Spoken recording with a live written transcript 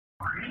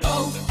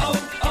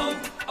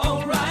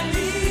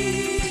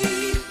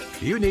O'Reilly.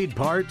 You need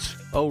parts?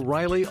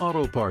 O'Reilly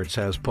Auto Parts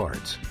has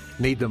parts.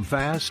 Need them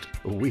fast?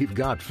 We've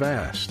got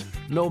fast.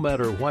 No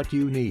matter what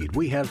you need,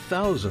 we have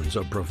thousands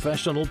of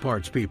professional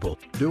parts people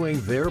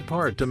doing their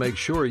part to make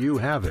sure you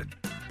have it.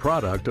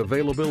 Product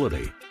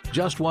availability.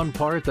 Just one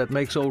part that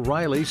makes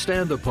O'Reilly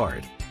stand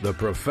apart. The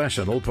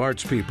professional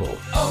parts people.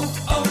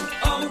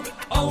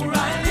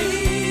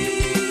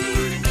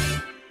 O'Reilly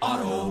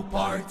Auto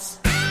Parts.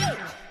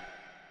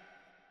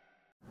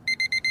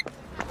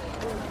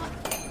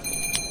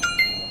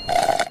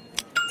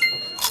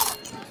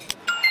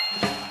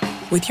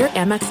 With your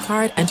Amex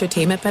card,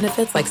 entertainment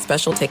benefits like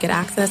special ticket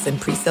access and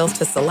pre-sales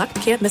to select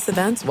can't-miss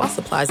events while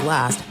supplies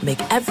last make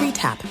every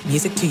tap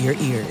music to your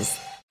ears.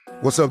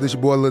 What's up, this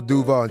your boy Lil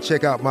Duval, and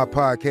check out my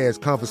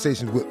podcast,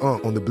 Conversations with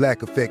Unc, on the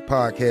Black Effect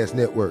Podcast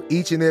Network.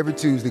 Each and every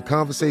Tuesday,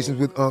 Conversations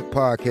with Unc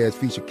podcast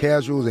feature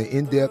casuals and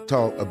in-depth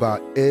talk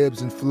about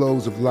ebbs and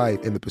flows of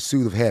life and the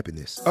pursuit of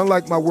happiness.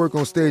 Unlike my work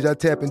on stage, I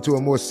tap into a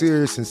more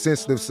serious and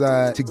sensitive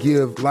side to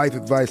give life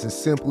advice and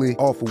simply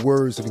offer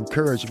words of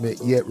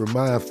encouragement, yet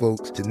remind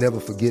folks to never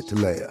forget to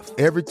laugh.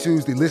 Every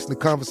Tuesday, listen to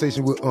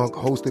Conversation with Unc,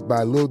 hosted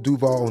by Lil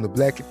Duval on the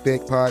Black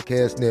Effect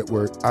Podcast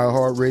Network,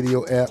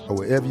 iHeartRadio app, or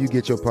wherever you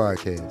get your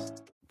podcasts.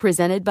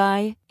 Presented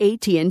by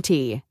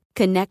AT&T.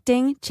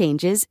 Connecting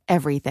changes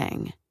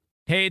everything.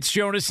 Hey, it's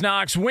Jonas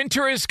Knox.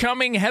 Winter is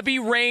coming. Heavy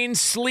rain,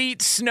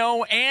 sleet,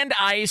 snow, and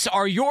ice.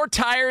 Are your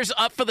tires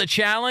up for the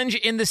challenge?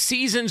 In the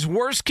season's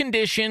worst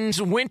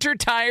conditions, winter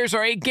tires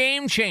are a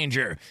game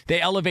changer. They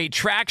elevate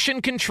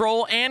traction,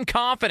 control, and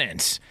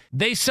confidence.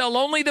 They sell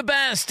only the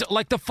best,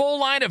 like the full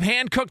line of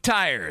hand-cooked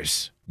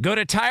tires. Go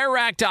to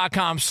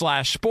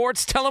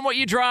TireRack.com/sports. Tell them what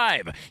you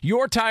drive.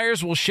 Your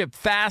tires will ship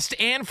fast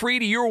and free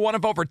to you, one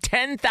of over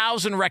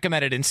 10,000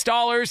 recommended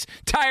installers.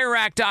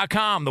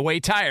 TireRack.com, the way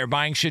tire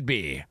buying should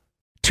be.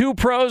 Two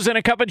pros and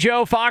a cup of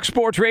Joe, Fox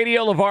Sports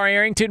Radio, LeVar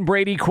Arrington,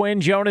 Brady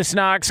Quinn, Jonas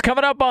Knox.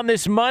 Coming up on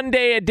this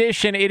Monday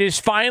edition, it is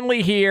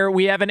finally here.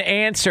 We have an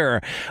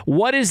answer.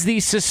 What is the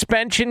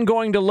suspension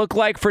going to look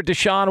like for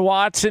Deshaun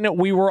Watson?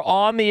 We were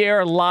on the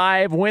air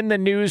live when the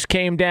news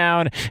came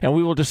down, and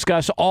we will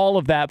discuss all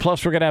of that.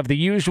 Plus, we're going to have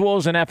the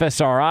usuals and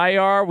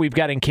FSR-IR. We've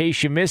got In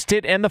Case You Missed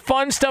It, and the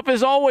fun stuff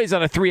is always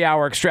on a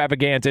 3-hour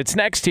extravaganza. It's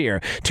next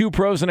here. Two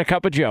pros and a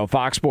cup of Joe,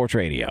 Fox Sports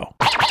Radio.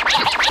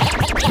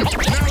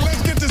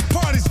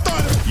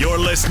 You're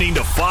listening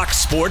to Fox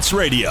Sports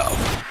Radio.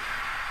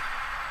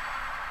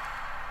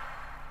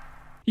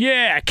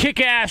 Yeah,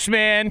 kick ass,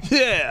 man.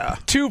 Yeah.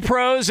 Two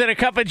pros and a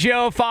cup of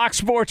Joe, Fox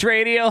Sports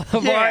Radio.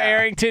 LeVar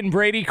Arrington,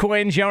 Brady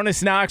Quinn,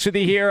 Jonas Knox with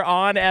you here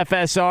on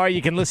FSR.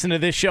 You can listen to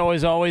this show,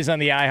 as always, on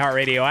the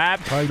iHeartRadio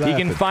app. You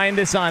can find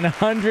us on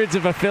hundreds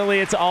of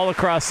affiliates all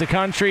across the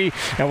country.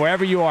 And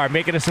wherever you are,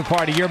 making us a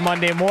part of your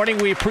Monday morning.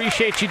 We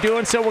appreciate you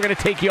doing so. We're going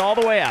to take you all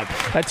the way up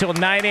until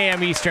 9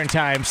 a.m. Eastern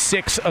Time,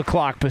 6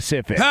 o'clock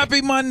Pacific.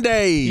 Happy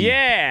Monday.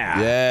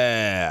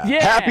 Yeah.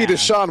 Happy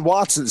Deshaun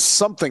Watson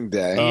something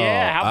day.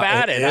 Yeah, how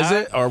about it? Is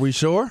it? Are we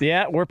sure?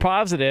 Yeah, we're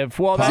positive.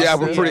 Well,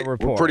 we're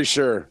pretty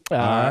sure.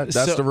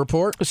 That's the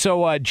report.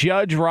 So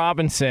Judge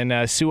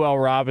Robinson, Sue L.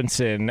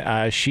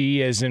 Robinson, she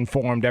has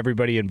informed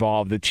everybody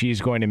involved that she's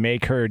going to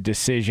make her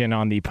decision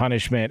on the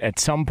punishment at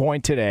some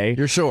point today.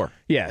 You're sure?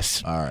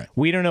 Yes. All right.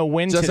 We don't know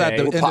when Just today. at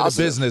the end of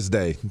the business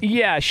day.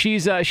 Yeah,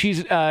 she's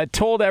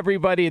told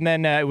everybody, and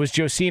then it was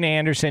Josina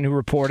Anderson who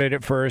reported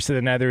it first, and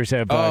then others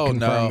have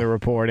confirmed the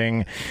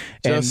reporting.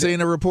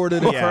 Josina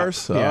reported it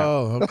first? Yeah.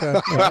 Oh, okay.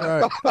 All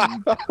right.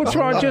 What's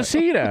wrong with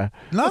Josina?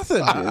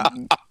 Nothing.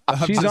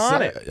 She's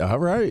on it. All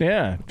right.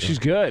 Yeah, she's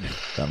good.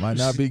 That might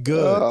not be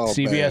good.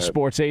 CBS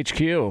Sports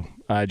HQ,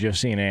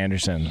 Josina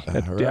Anderson. I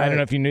don't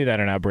know if you knew that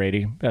or not,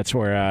 Brady. That's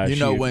where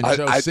when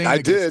Josina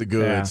gets the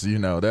goods, yeah.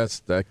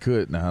 that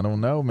could. Now, I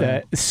don't know,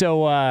 man. This is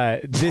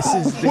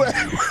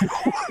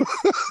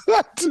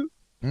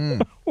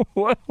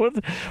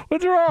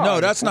what's wrong? No,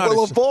 that's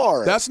not.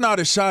 That's not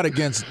a shot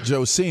against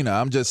Josina.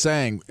 I'm just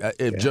saying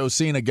if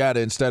Josina got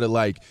it instead of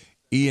like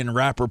Ian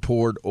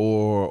Rappaport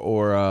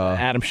or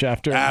Adam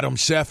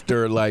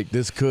Schefter, like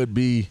this could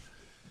be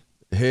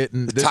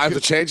hitting. Times are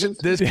changing.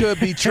 This could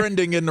be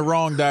trending in the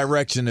wrong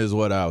direction, is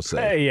what I'll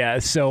say. Yeah.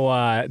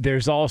 So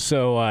there's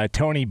also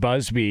Tony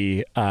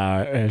Busby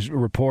has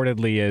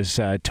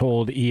reportedly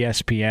told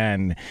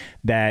ESPN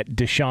that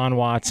Deshaun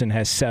Watson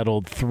has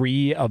settled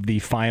 3 of the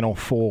final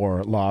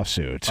 4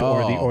 lawsuits,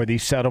 or the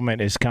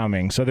settlement is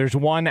coming. So there's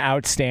one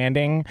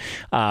outstanding,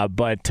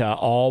 but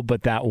all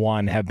but that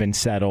one have been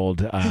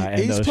settled. And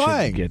he's those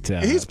playing.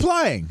 He's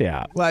playing.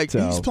 Yeah.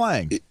 He's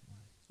playing.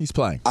 He's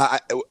playing.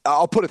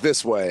 I'll put it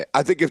this way.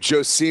 I think if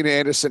Josina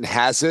Anderson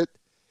has it,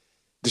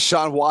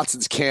 Deshaun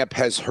Watson's camp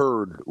has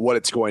heard what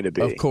it's going to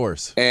be. Of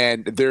course.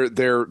 And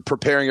they're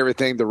preparing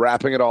everything. They're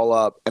wrapping it all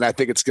up. And I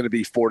think it's going to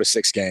be 4 to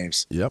 6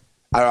 games. Yep.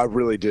 I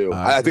really do.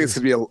 I think it's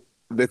going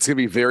to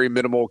be very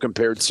minimal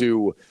compared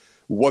to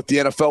what the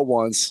NFL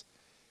wants,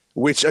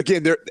 which,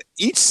 again,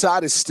 each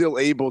side is still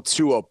able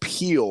to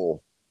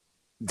appeal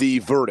the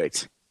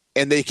verdict.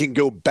 And they can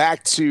go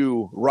back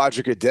to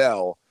Roger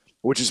Goodell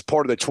which is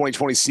part of the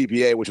 2020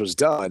 CBA, which was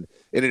done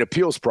in an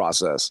appeals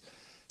process.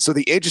 So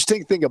the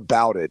interesting thing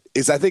about it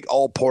is I think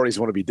all parties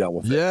want to be done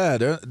with it. Yeah,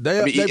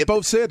 they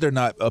both said they're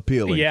not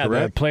appealing, yeah,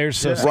 correct? The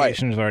Players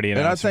Association is already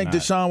announced. And I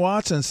think Deshaun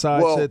Watson's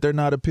side said they're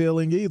not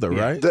appealing either,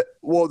 right?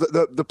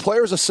 The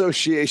Players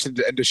Association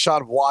and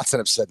Deshaun Watson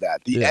have said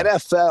that. The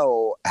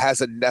NFL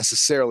hasn't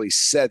necessarily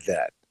said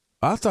that.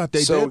 I thought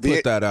they did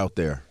put that out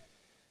there.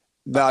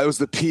 No, it was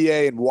the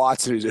PA and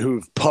Watson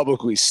who've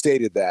publicly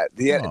stated that.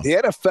 The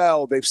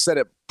NFL, they've said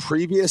it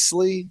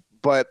previously,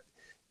 but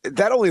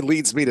that only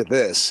leads me to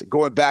this.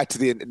 Going back to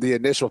the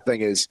initial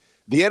thing is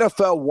the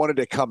NFL wanted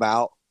to come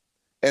out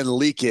and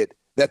leak it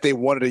that they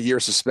wanted a year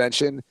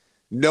suspension,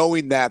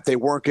 knowing that they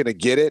weren't going to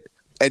get it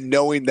and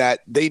knowing that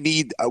they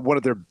need one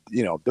of their,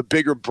 the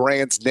bigger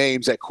brand's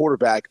names at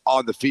quarterback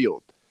on the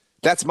field.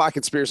 That's my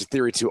conspiracy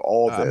theory to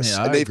all this.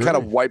 And they've kind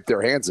of wiped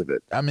their hands of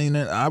it. I mean,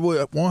 I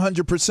would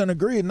 100%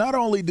 agree. Not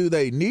only do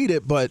they need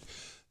it, but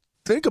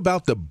think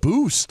about the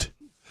boost.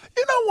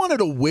 One of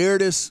the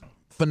weirdest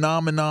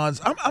phenomenons.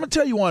 I'm going to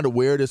tell you one of the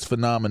weirdest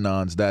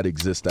phenomenons that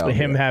exist out there.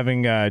 Him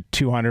having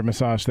 200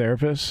 massage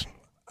therapists?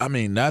 I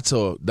mean, that's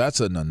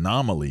an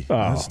anomaly. Oh,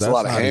 that's a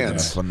lot of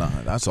hands.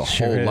 That's a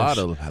whole lot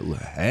of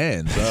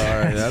hands. All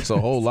right, that's a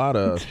whole lot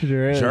of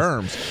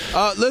germs.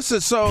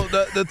 Listen, so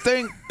the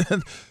thing,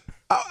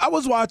 I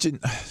was watching,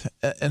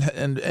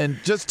 and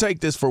just take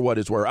this for what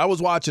it's worth. I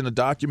was watching a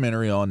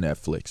documentary on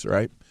Netflix,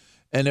 right?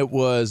 And it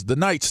was the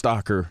Night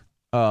Stalker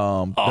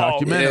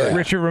documentary. Yeah.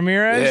 Richard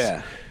Ramirez?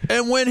 Yeah.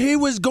 And when he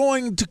was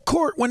going to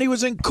court, when he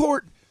was in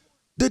court,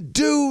 the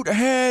dude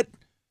had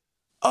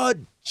a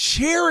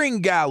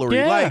cheering gallery.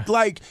 Yeah.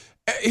 Like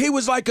he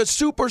was like a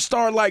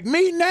superstar, like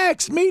me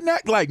next.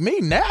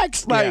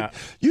 Like,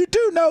 you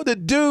do know the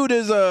dude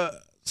is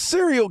a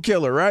serial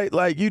killer, right?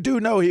 Like, you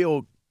do know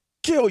he'll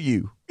kill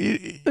you.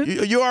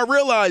 You are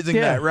realizing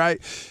that, right?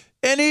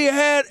 And he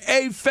had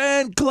a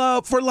fan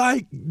club for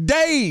like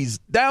days,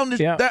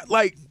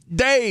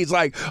 days.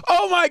 Like,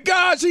 oh my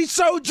gosh, he's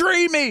so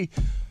dreamy.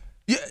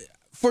 Yeah,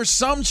 for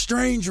some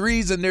strange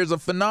reason, there's a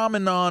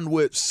phenomenon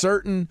with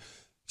certain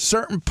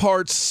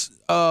parts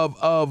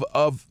of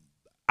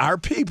our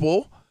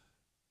people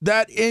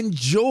that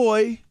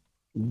enjoy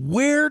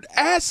weird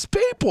ass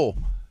people.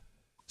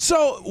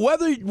 So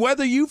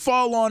whether you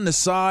fall on the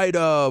side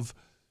of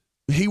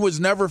he was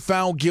never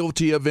found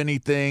guilty of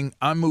anything,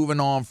 I'm moving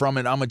on from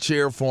it, I'm a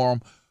cheer for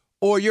him,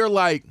 or you're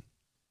like,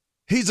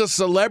 he's a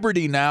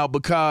celebrity now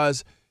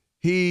because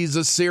he's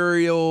a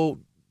serial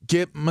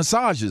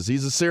massages.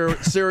 He's a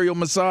serial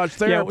massage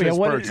therapist.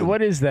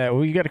 What is that?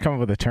 Well, you got to come up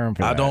with a term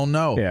for that. I don't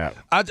know. Yeah,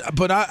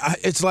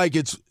 it's like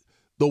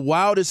the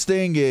wildest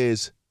thing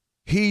is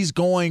he's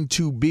going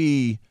to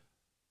be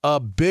a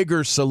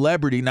bigger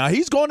celebrity now.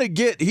 He's going to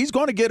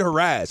get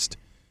harassed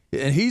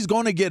and he's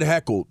going to get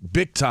heckled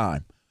big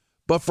time.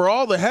 But for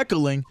all the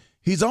heckling,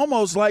 he's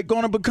almost like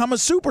going to become a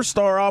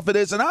superstar off of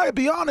this. And I'll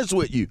be honest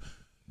with you,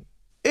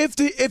 if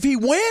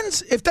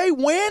they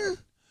win.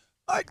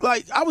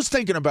 Like I was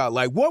thinking about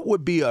what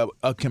would be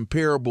a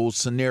comparable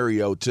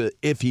scenario to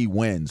if he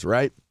wins,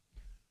 right?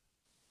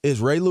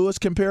 Is Ray Lewis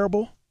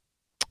comparable?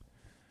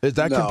 Is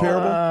that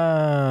comparable?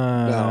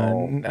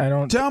 No. I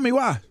don't. Tell me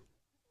why.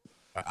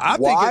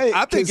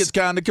 I think it's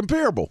kind of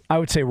comparable. I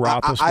would say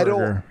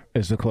Roethlisberger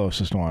is the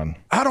closest one.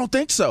 I don't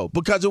think so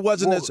because it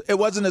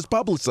wasn't as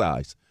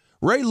publicized.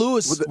 Ray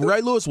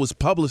Lewis was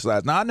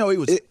publicized. Now I know he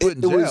was put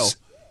in jail.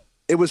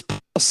 It was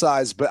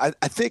publicized, but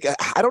I think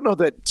I don't know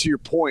that, to your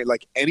point,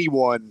 like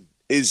anyone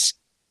is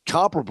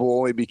comparable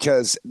only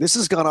because this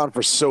has gone on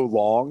for so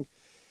long.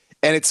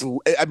 And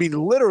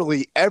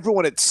literally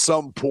everyone at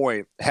some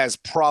point has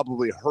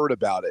probably heard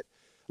about it.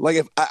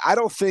 Like I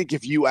don't think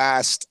if you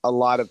asked a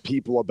lot of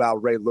people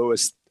about Ray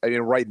Lewis,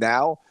 right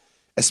now,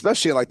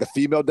 especially in like the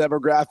female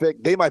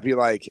demographic, they might be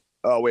like,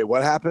 oh, wait,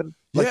 what happened?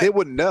 Like they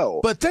wouldn't know.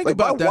 But think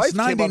about that's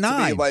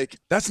 99.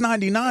 That's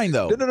 99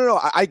 though. No.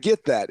 I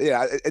get that.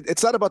 Yeah,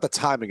 it's not about the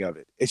timing of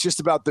it. It's just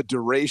about the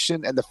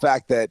duration and the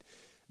fact that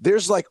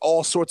there's like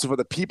all sorts of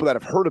other people that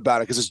have heard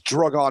about it because it's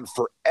drug on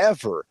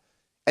forever.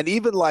 And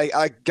even like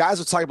guys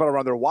are talking about it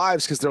around their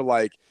wives because they're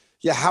like,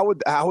 yeah, how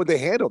would they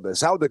handle this?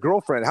 How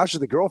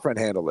should the girlfriend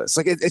handle this?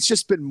 Like it's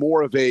just been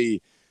more of I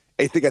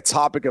think a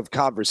topic of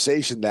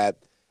conversation that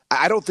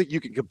I don't think you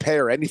can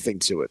compare anything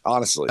to it,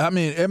 honestly. I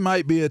mean, it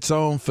might be its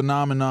own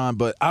phenomenon,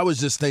 but I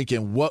was just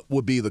thinking what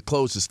would be the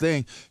closest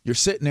thing. You're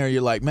sitting there,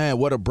 you're like, man,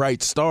 what a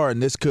bright star,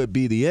 and this could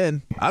be the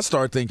end. I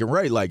start thinking,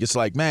 right, like it's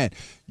like, man,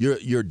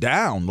 you're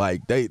down.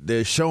 Like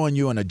they're showing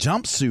you in a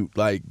jumpsuit.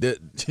 Like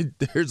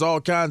there's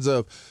all kinds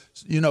of,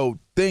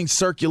 things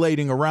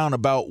circulating around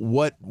about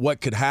what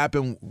could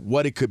happen,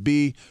 what it could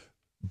be.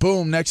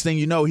 Boom, next thing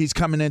you know, he's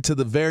coming into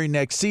the very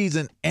next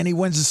season and he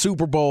wins the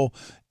Super Bowl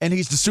and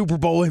he's the Super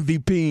Bowl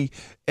MVP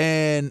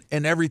and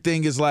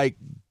everything is like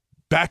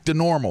back to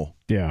normal.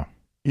 Yeah.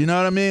 You know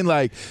what I mean?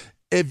 Like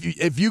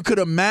if you could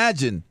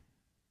imagine,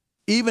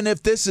 even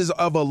if this is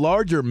of a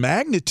larger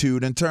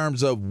magnitude in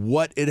terms of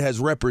what it has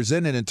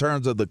represented in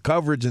terms of the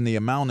coverage and the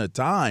amount of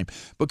time,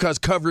 because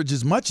coverage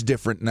is much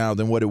different now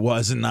than what it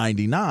was in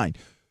 99.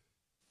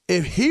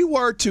 if he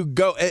were to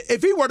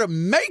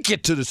make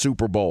it to the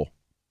Super Bowl,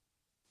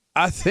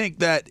 I think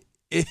that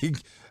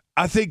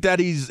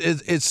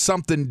it's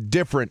something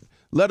different.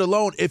 Let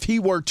alone if he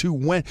were to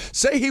win.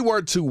 Say he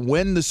were to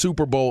win the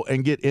Super Bowl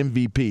and get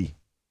MVP.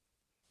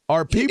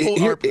 Are they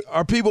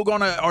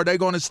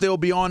gonna still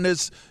be on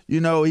this?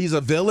 He's a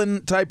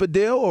villain type of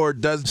deal, or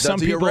does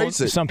he erase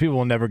it? Some people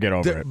will never get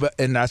over it,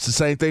 and that's the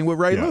same thing with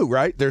Ray Lou,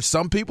 right? There's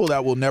some people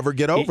that will never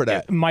get over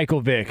that. Michael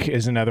Vick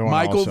is another one.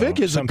 Michael Vick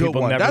is a good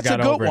one. That's a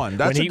good one.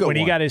 When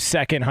he got his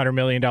second $100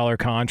 million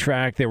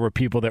contract, there were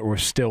people that were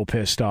still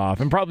pissed off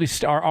and probably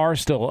are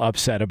still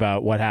upset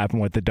about what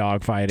happened with the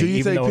dogfighting. Do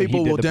you think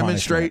people will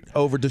demonstrate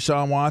over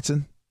Deshaun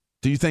Watson?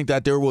 Do you think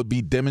that there will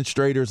be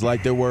demonstrators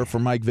like there were for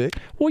Mike Vick?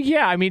 Well,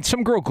 yeah. I mean,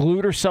 some girl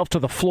glued herself to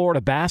the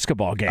Florida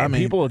basketball game.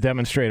 People will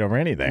demonstrate over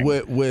anything.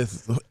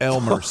 With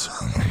Elmer's.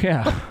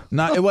 Yeah.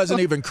 It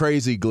wasn't even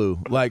crazy glue.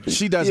 Like,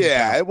 she doesn't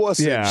count. It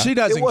wasn't. Yeah. She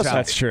doesn't count.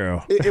 That's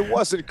true. It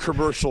wasn't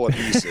commercial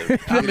adhesive.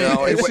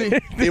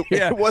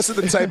 It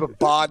wasn't the type of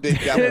bonding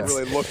that we're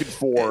really looking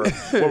for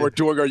when we're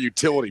doing our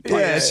utility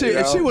plan.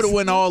 If she would have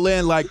went all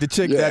in like the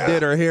chick that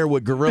did her hair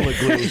with Gorilla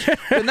Glue,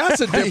 then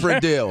that's a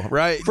different deal,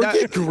 right?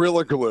 Forget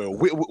Gorilla Glue.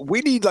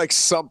 We need like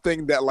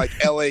something that like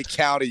L.A.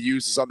 County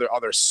uses on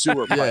their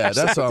sewer pipes. Yeah,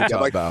 that's what I'm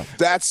talking about.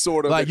 That's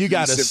sort of like you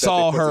got to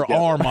saw her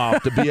arm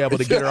off to be able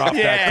to get her off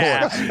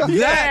that court.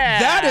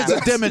 That is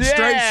a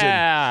demonstration.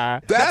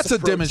 Yeah. That's a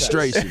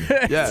demonstration.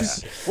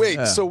 Yes.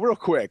 Wait. So real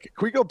quick,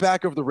 can we go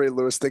back over the Ray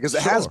Lewis thing because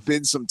it has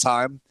been some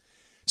time.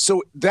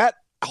 So that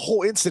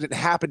whole incident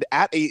happened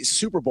at a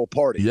Super Bowl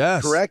party.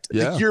 Yes. Correct.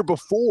 Yeah. The year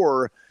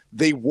before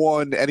they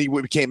won and he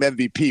became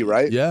MVP.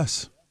 Right.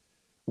 Yes.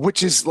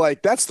 Which is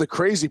like, that's the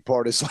crazy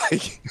part. Is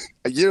like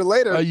a year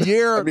later.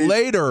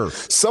 Later.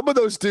 Some of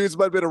those dudes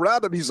might have been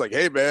around him. He's like,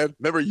 hey, man,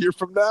 remember a year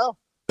from now?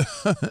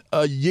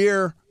 A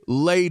year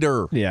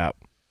later. Yeah.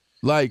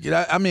 Like,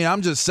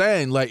 I'm just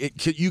saying,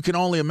 like, you can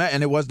only imagine.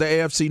 And it was the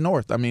AFC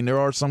North. I mean, there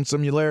are some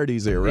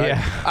similarities there, right?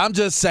 Yeah. I'm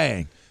just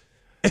saying,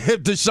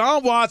 if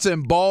Deshaun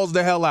Watson balls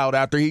the hell out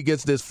after he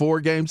gets this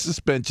 4-game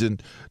suspension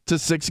to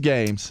 6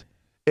 games,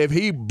 if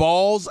he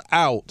balls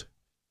out,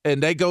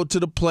 and they go to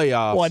the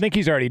playoffs. Well, I think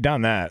he's already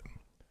done that.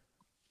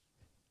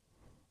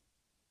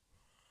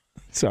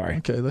 Sorry.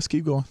 Okay, let's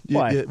keep going.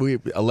 We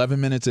 11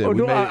 minutes in. Oh,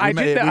 we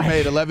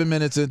made 11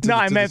 minutes into. No,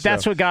 I meant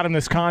that's what got him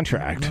this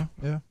contract.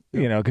 Yeah.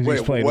 Because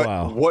he's played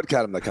well. What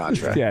got him the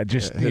contract? Yeah,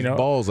 just his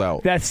balls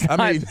out. That's not.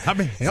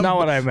 That's not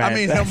what I meant. I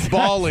mean, him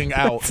balling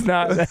out.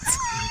 That's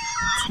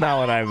not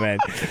what I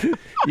meant.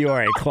 You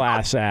are a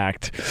class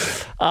act.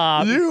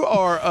 You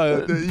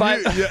are by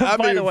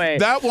the way,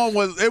 that one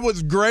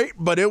was great,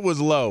 but it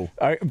was low.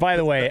 By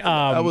the way,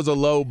 that was a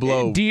low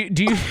blow. Do you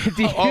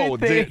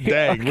think,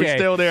 dang, we're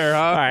still there,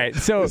 huh? All right,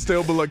 so we're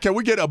still below. Can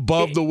we get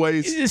above the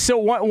waist? So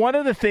one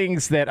of the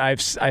things that I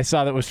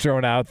saw that was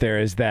thrown out there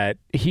is that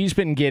he's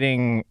been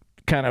getting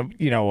kind of,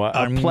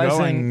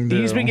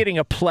 he's been getting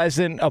a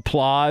pleasant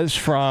applause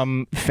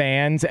from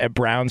fans at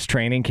Browns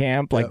training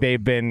camp. Like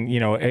they've been,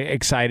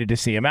 excited to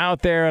see him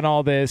out there and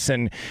all this.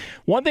 And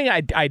one thing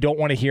I don't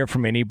want to hear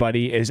from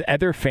anybody is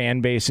other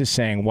fan bases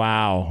saying,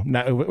 wow,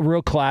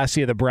 real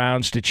classy of the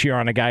Browns to cheer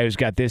on a guy who's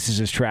got this as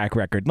his track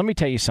record. Let me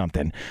tell you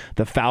something.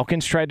 The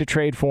Falcons tried to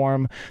trade for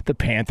him. The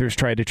Panthers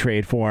tried to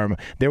trade for him.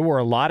 There were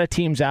a lot of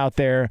teams out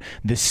there,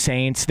 the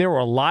Saints, there were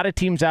a lot of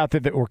teams out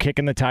there that were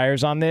kicking the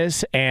tires on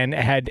this and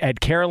had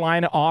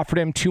Carolina offered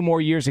him 2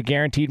 more years of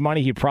guaranteed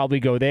money, he'd probably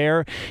go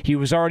there. He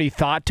was already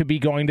thought to be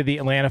going to the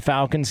Atlanta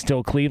Falcons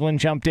till Cleveland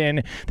jumped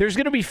in. There's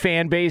going to be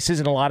fan bases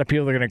and a lot of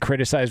people that are going to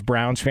criticize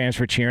Browns fans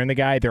for cheering the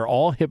guy. They're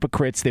all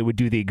hypocrites. They would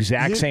do the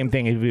exact same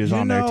thing if he was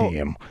on their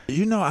team.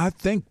 I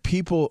think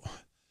people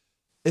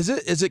 –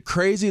 is it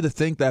crazy to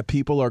think that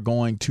people are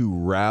going to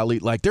rally?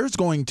 Like, there's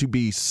going to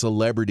be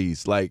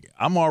celebrities. Like,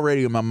 I'm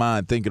already in my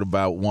mind thinking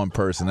about one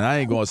person, and I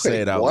ain't going to say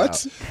it out loud.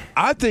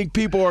 I think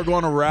people are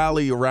going to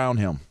rally around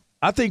him.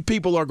 I think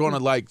people are going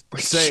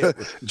to say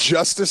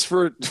justice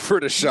for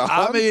Deshaun.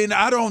 I mean,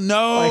 I don't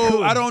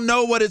know. I don't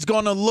know what it's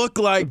going to look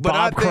like. But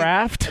Bob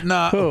Kraft?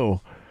 Nah. Who?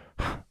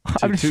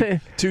 I'm just saying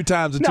 2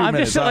 times in 2 minutes. I'm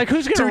just saying,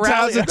 who's going to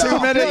rally? 2 times in 2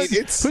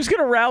 minutes. Who's going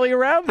to rally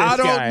around this guy? I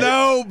don't guy?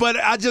 know, but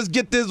I just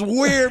get this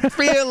weird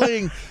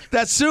feeling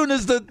that soon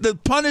as the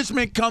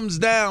punishment comes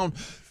down,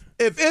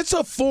 if it's a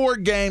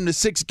 4-game to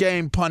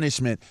 6-game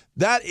punishment,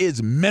 that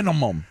is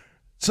minimum.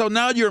 So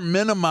now you're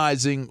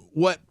minimizing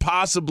what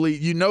possibly,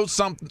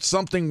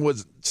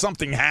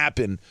 something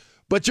happened,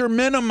 but you're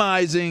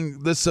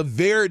minimizing the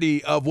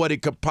severity of what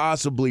it could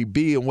possibly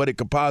be and what it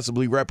could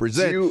possibly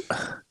represent.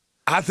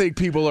 I think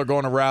people are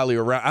going to rally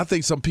around. I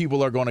think some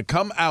people are going to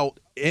come out,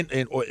 in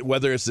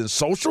whether it's in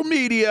social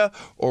media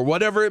or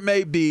whatever it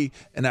may be,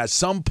 and at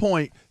some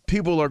point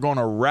people are going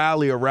to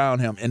rally around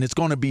him, and it's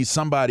going to be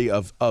somebody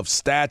of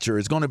stature.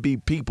 It's going to be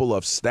people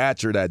of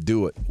stature that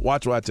do it.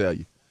 Watch what I tell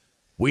you.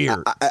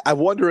 Weird. I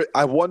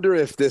wonder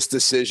if this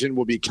decision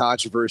will be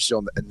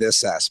controversial in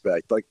this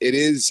aspect. Like, it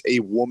is a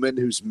woman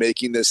who's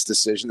making this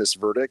decision, this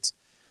verdict,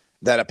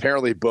 that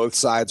apparently both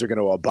sides are going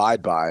to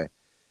abide by.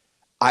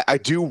 I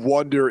do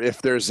wonder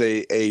if there's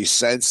a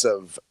sense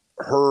of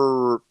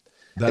her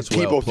and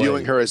people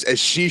viewing her as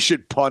she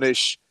should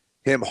punish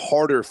him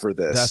harder for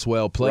this. That's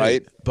well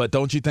played. Right? But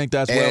don't you think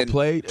that's well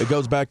played? It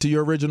goes back to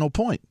your original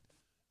point,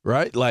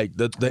 right? Like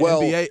the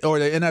NBA or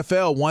the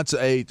NFL wants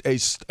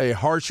a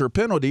harsher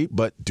penalty,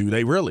 but do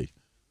they really?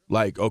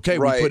 Like, okay,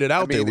 we put it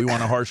out there. We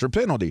want a harsher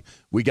penalty.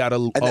 We got a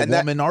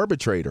woman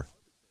arbitrator.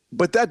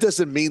 But that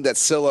doesn't mean that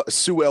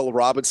Sue L.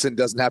 Robinson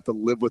doesn't have to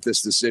live with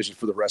this decision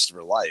for the rest of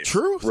her life.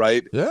 True.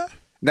 Right? Yeah.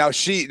 Now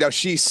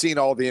she's seen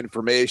all the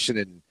information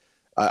and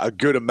a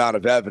good amount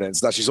of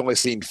evidence. Now she's only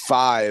seen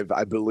 5,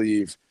 I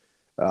believe,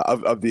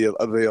 of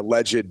the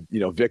alleged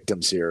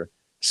victims here.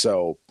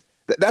 So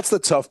that's the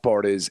tough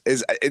part. Is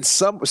in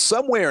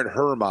somewhere in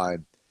her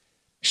mind,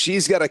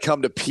 she's got to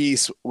come to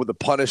peace with the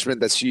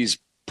punishment that she's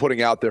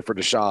putting out there for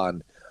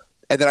Deshaun.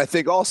 And then I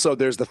think also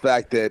there's the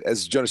fact that,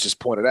 as Jonas just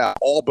pointed out,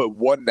 all but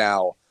one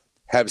now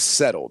have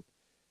settled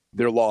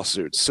their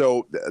lawsuits.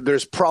 So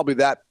there's probably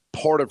that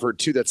part of her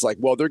too that's like,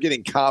 well, they're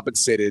getting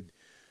compensated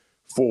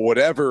for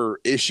whatever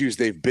issues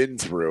they've been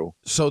through,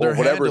 so they're or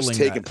whatever is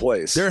taking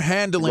place. They're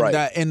handling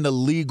that in the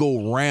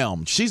legal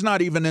realm. She's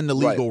not even in the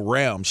legal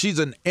realm. She's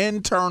an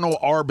internal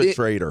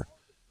arbitrator.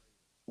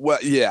 Well,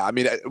 yeah, I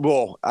mean, I don't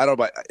know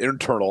about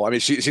internal. I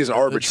mean, she's an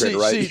arbitrator,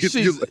 right?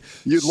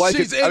 You'd like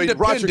it. I mean,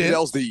 Roger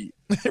Goodell's the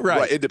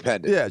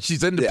independent. Yeah,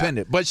 she's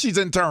independent, but she's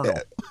internal.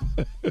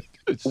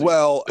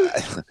 Well,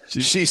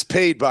 she's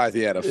paid by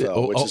the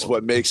NFL, which is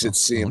what makes it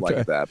seem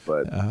like that.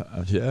 But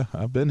yeah,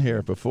 I've been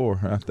here before.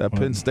 That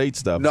Penn State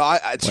stuff. No,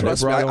 I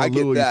trust me. I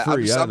get that.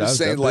 I'm just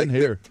saying, like,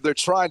 they're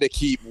trying to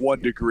keep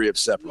one degree of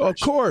separation. Of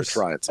course,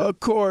 of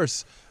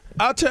course.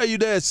 I'll tell you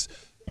this.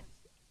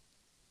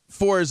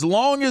 For as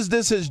long as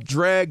this has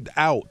dragged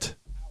out,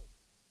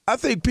 I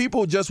think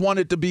people just want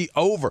it to be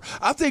over.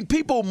 I think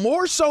people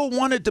more so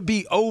want it to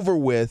be over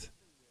with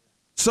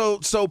so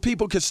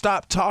people can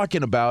stop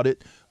talking about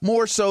it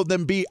more so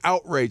than be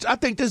outraged. I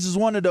think this is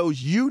one of those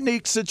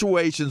unique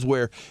situations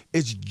where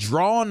it's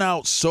drawn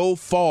out so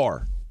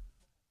far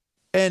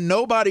and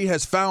nobody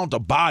has found a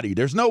body.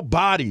 There's no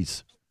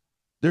bodies.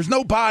 There's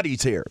no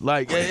bodies here.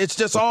 Like, it's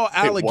just all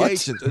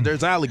allegations.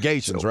 There's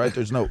allegations, right?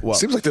 There's no. Well,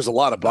 seems like there's a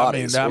lot of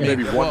bodies. I mean,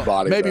 maybe one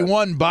body. Maybe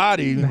one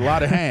body, a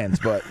lot of hands.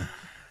 But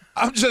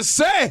I'm just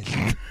saying.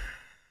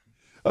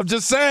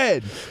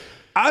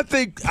 I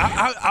think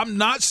I'm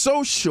not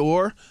so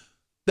sure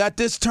that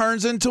this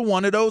turns into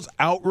one of those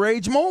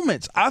outrage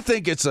moments. I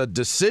think it's a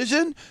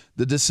decision.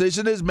 The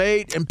decision is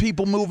made and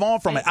people move on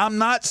from it. I'm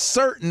not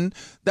certain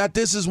that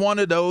this is one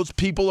of those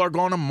people are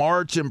going to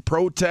march and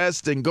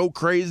protest and go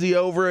crazy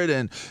over it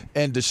and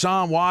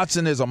Deshaun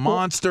Watson is a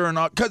monster. And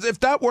because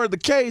if that were the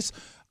case,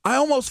 I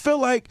almost feel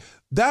like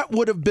that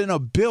would have been a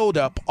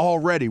buildup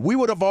already. We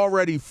would have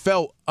already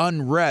felt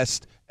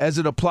unrest as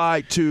it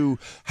applied to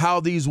how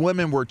these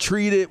women were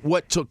treated,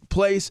 what took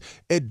place.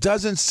 It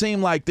doesn't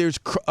seem like there's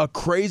a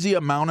crazy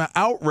amount of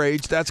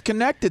outrage that's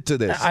connected to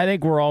this. I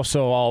think we're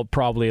also all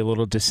probably a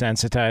little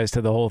desensitized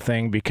to the whole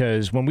thing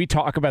because when we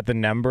talk about the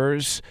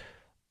numbers,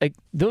 like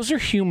those are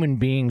human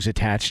beings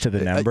attached to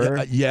the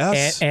number.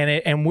 Yes.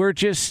 And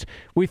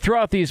we throw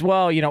out these,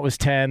 well, it was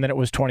 10, then it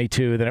was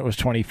 22, then it was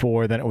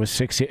 24, then it was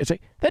 60. It's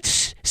like,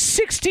 that's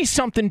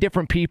 60-something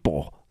different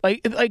people.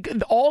 Like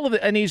all of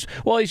it, and he's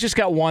just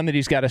got one that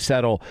he's got to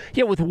settle.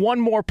 Yeah, with one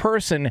more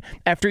person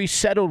after he's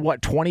settled,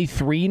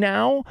 23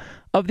 now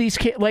of these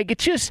kids? Like,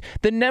 it's just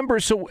the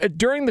numbers. So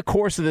during the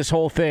course of this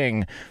whole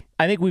thing,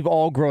 I think we've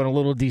all grown a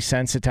little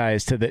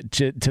desensitized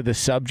to the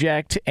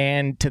subject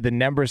and to the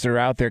numbers that are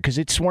out there because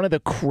it's one of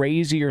the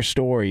crazier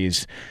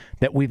stories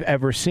that we've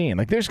ever seen.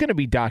 Like, there's going to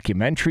be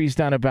documentaries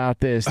done about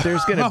this.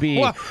 There's going to be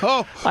what's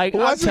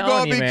it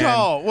going to be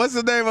called? What's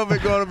the name of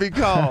it going to be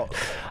called?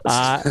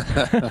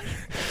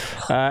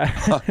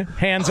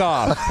 Hands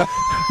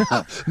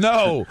off.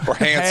 No, or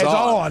hands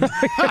on.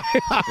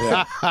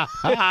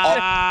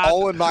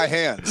 All in my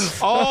hands.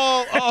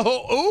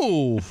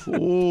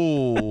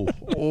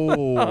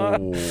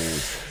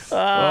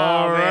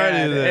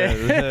 Alrighty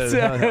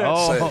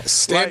then.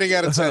 Standing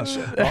at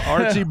attention.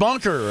 Archie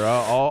Bunker,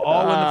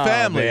 all in the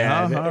family, man.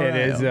 huh? It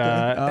is.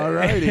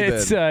 Alrighty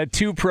it's then.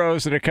 Two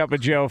pros and a cup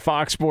of Joe.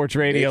 Fox Sports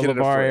Radio.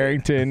 LeVar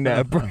Arrington,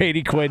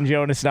 Brady Quinn,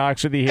 Jonas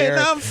Knox with you here. And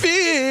I'm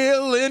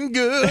feeling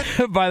good.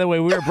 By the way,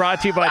 we are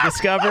brought to you by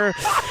Discover.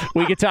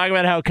 We could talk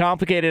about how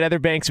complicated other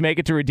banks make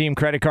it to redeem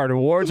credit card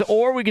rewards,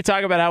 or we could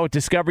talk about how with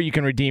Discover you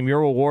can redeem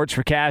your rewards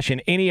for cash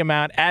in any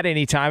amount at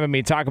any time. I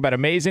mean, talk about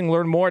amazing.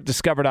 Learn more at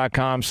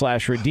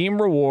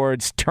discover.com/redeem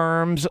rewards.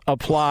 Terms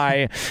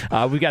apply.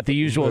 We got the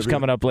usuals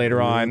coming up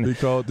later on. We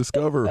call it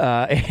Discover.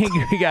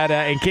 We got,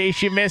 in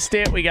case you missed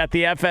it, we got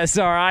the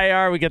FSR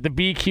IR. We got the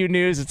BQ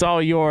News. It's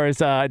all yours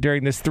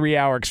during this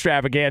 3-hour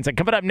extravaganza.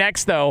 Coming up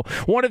next, though,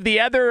 one of the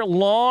other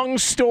long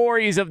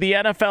stories of the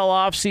NFL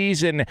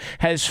offseason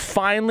has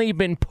finally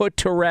been put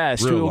to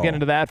rest. We will get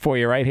into that for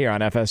you right here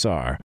on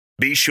FSR.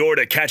 Be sure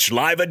to catch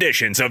live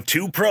editions of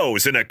Two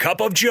Pros and a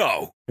Cup of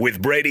Joe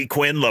with Brady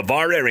Quinn,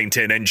 LeVar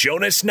Arrington, and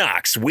Jonas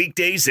Knox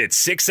weekdays at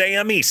 6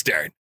 a.m.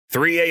 Eastern,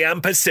 3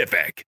 a.m.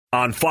 Pacific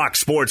on Fox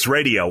Sports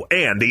Radio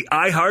and the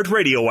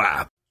iHeartRadio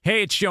app.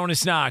 Hey, it's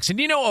Jonas Knox, and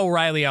you know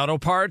O'Reilly Auto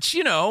Parts.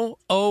 You know,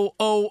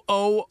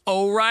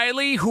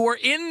 O'Reilly, who are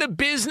in the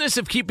business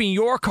of keeping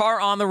your car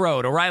on the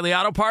road. O'Reilly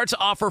Auto Parts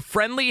offer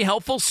friendly,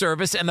 helpful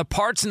service and the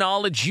parts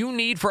knowledge you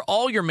need for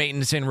all your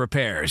maintenance and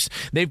repairs.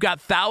 They've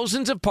got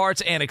thousands of parts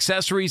and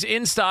accessories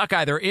in stock,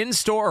 either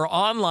in-store or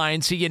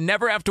online, so you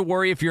never have to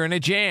worry if you're in a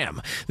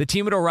jam. The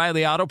team at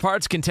O'Reilly Auto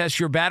Parts can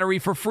test your battery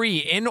for free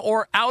in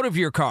or out of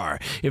your car.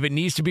 If it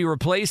needs to be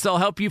replaced, they'll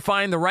help you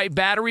find the right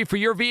battery for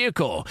your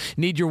vehicle.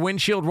 Need your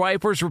windshield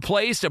wipers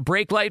replaced, a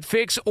brake light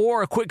fix,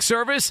 or a quick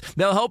service?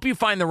 They'll help you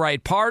find the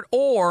right part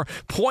or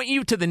point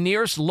you to the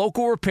nearest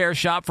local repair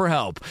shop for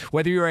help.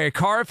 Whether you're a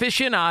car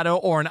aficionado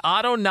or an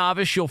auto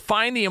novice, you'll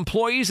find the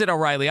employees at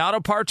O'Reilly Auto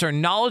Parts are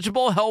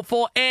knowledgeable,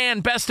 helpful,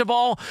 and best of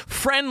all,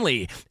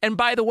 friendly. And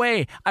by the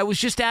way, I was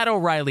just at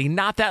O'Reilly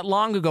not that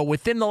long ago,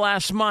 within the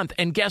last month,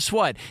 and guess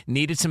what?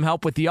 Needed some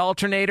help with the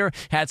alternator,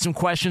 had some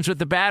questions with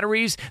the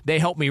batteries. They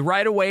helped me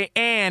right away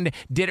and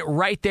did it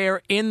right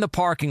there in the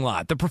parking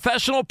lot. The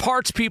professional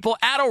parts people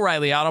at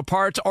O'Reilly Auto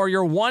Parts are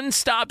your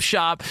one-stop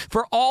shop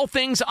for all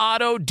things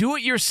auto,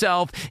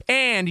 do-it-yourself,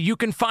 and you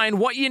can find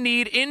what you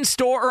need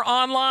in-store or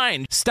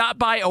online. Stop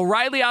by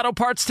O'Reilly Auto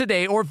Parts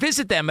today or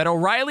visit them at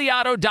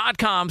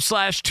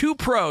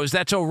O'ReillyAuto.com/2pros.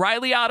 That's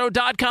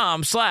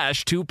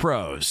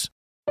O'ReillyAuto.com/2pros.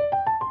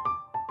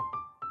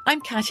 I'm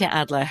Katya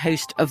Adler,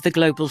 host of The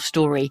Global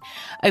Story.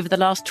 Over the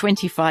last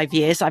 25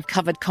 years, I've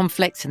covered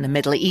conflicts in the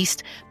Middle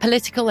East,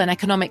 political and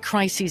economic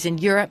crises in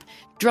Europe,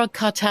 drug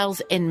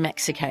cartels in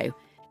Mexico.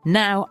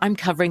 Now I'm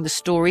covering the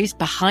stories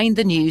behind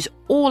the news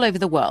all over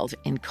the world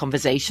in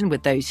conversation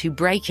with those who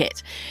break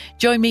it.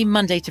 Join me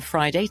Monday to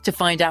Friday to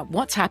find out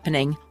what's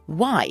happening,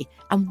 why,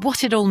 and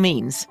what it all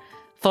means.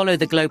 Follow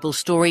The Global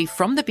Story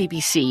from the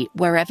BBC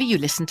wherever you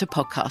listen to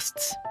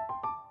podcasts.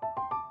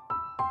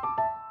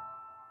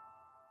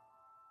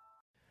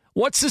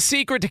 What's the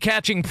secret to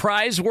catching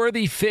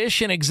prize-worthy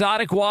fish in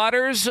exotic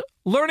waters?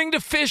 Learning to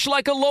fish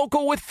like a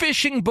local with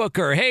Fishing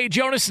Booker. Hey,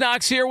 Jonas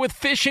Knox here with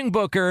Fishing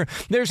Booker.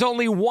 There's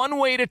only one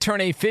way to turn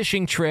a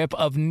fishing trip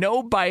of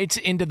no bites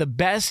into the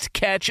best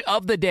catch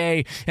of the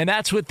day, and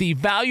that's with the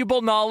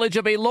valuable knowledge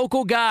of a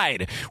local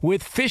guide.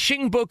 With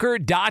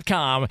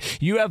FishingBooker.com,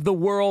 you have the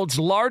world's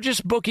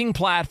largest booking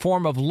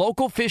platform of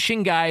local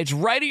fishing guides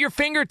right at your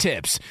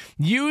fingertips.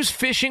 Use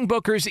Fishing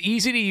Booker's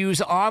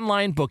easy-to-use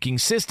online booking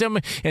system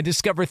and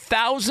discover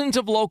thousands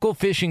of local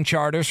fishing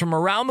charters from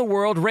around the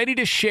world ready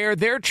to share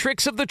their tricks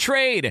of the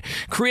trade.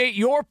 Create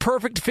your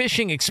perfect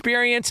fishing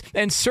experience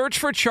and search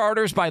for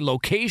charters by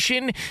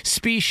location,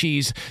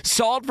 species,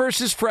 salt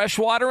versus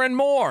freshwater, and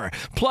more.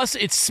 Plus,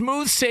 it's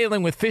smooth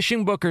sailing with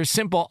Fishing Booker's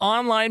simple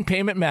online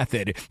payment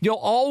method. You'll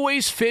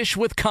always fish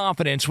with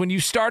confidence when you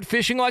start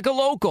fishing like a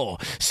local.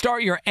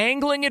 Start your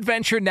angling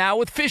adventure now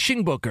with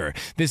Fishing Booker.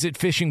 Visit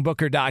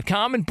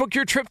FishingBooker.com and book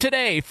your trip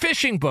today.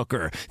 Fishing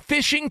Booker.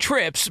 Fishing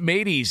trips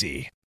made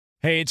easy.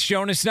 Hey, it's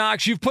Jonas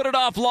Knox. You've put it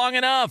off long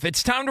enough.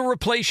 It's time to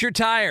replace your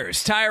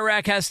tires. Tire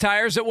Rack has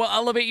tires that will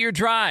elevate your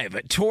drive.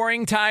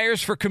 Touring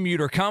tires for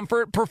commuter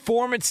comfort,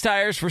 performance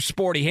tires for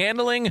sporty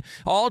handling,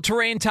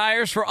 all-terrain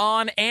tires for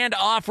on- and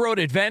off-road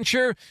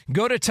adventure.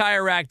 Go to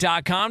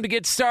TireRack.com to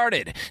get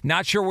started.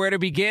 Not sure where to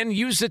begin?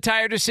 Use the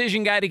Tire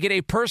Decision Guide to get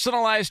a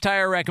personalized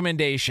tire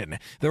recommendation.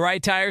 The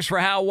right tires for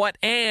how, what,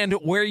 and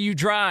where you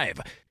drive.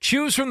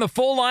 Choose from the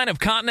full line of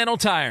Continental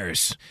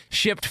tires.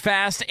 Shipped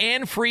fast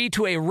and free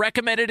to a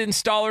recommended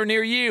installer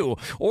near you.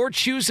 Or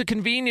choose the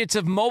convenience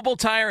of mobile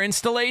tire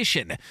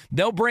installation.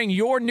 They'll bring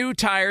your new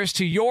tires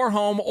to your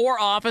home or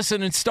office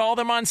and install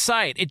them on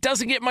site. It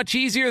doesn't get much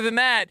easier than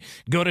that.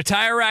 Go to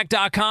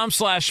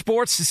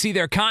TireRack.com/sports to see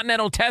their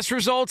Continental test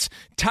results,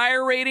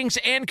 tire ratings,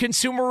 and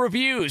consumer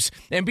reviews.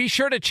 And be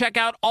sure to check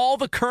out all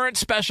the current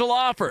special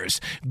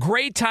offers.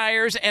 Great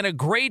tires and a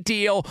great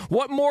deal.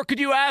 What more could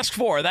you ask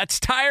for? That's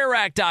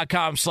TireRack.com/sports.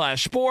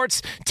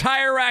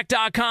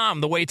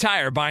 TireRack.com, the way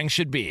tire buying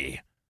should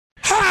be.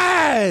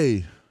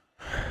 Hey!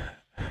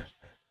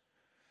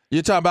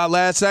 You talking about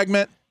last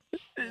segment?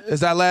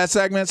 Is that last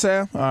segment,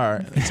 Sam? All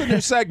right. It's a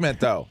new segment,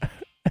 though.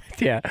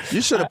 Yeah.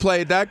 You should have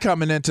played that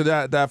coming into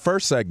that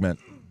first segment.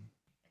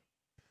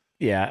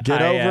 Yeah.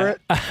 Get over it?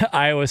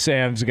 Iowa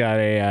Sam's got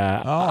a...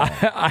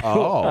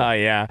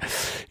 yeah.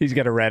 He's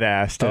got a red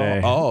ass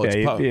today.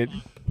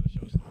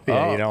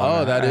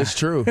 That is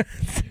true.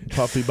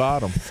 Puffy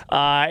bottom.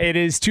 It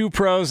is Two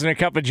Pros and a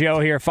Cup of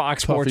Joe here,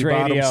 Fox Sports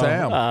Radio.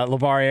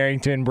 LeVar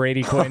Arrington,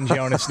 Brady Quinn,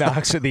 Jonas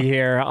Knox with you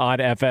here on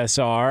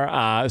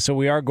FSR. So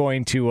we are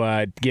going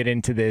to get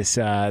into this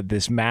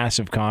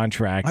massive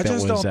contract. I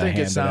just don't think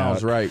it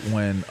sounds out. right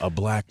when a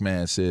black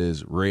man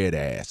says red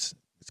ass.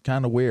 It's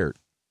kind of weird.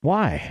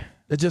 Why?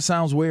 It just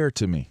sounds weird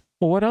to me.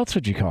 Well, what else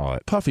would you call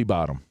it? Puffy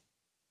bottom.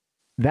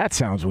 That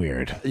sounds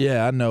weird.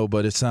 Yeah, I know,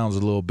 but it sounds a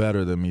little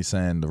better than me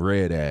saying the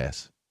red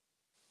ass.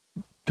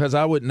 Because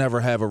I would never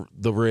have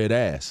the red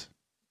ass,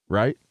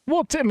 right?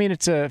 Well,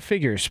 it's a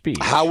figure of speech.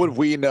 How would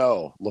we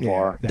know,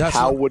 LeVar? Yeah,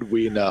 How would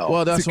we know?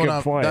 Well,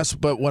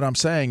 but what I'm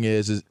saying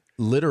is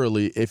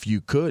literally, if you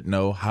could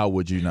know, how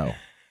would you know?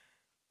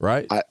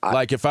 right?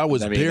 Like if I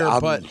was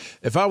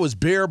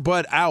bare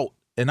butt out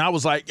and I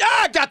was like, yeah,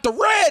 I got the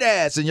red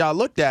ass, and y'all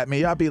looked at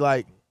me, I'd be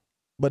like,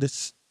 but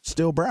it's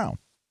still brown.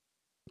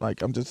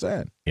 Like, I'm just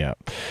saying. Yeah.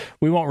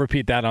 We won't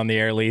repeat that on the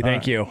air, Lee.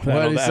 Thank you.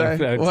 What did he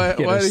say? What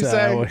did he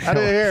say? I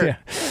didn't hear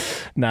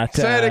it.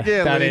 Say it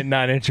again, Lee.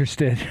 Not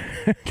interested.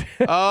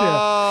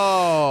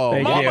 Oh,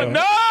 Mama,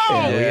 no!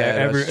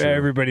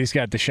 Everybody's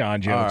got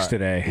Deshaun jokes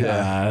today.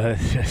 Yeah.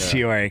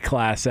 You are a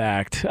class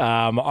act.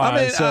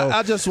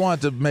 I just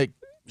wanted to make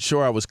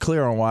sure I was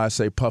clear on why I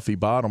say puffy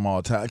bottom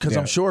all the time, because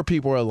I'm sure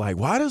people are like,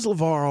 why does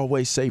LeVar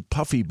always say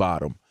puffy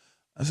bottom?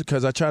 That's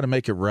because I try to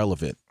make it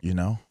relevant, you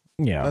know?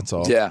 Yeah. That's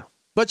all. Yeah.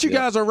 But you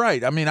guys are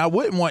right. I mean, I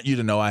wouldn't want you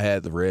to know I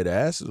had the red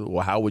ass.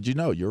 Well, how would you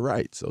know? You're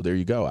right. So there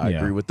you go. I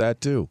agree with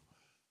that too.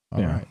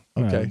 All right.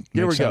 Okay.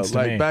 Here we go.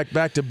 Like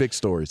back to big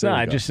stories.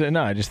 I just think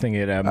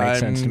it makes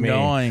sense to me.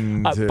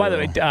 By the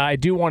way, I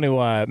do want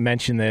to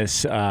mention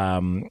this.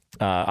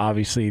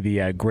 Obviously,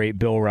 the great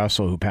Bill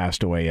Russell, who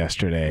passed away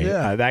yesterday.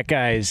 Yeah. That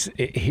guy's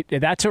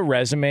that's a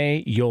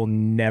resume you'll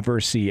never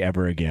see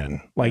ever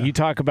again. Like you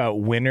talk about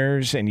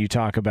winners and you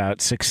talk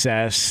about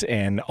success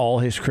and all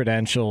his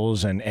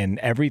credentials and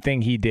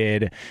everything he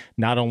did,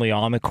 not only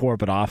on the court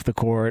but off the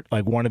court.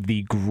 Like one of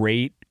the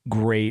great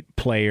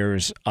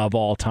players of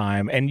all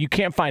time, and you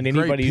can't find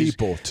anybody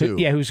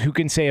who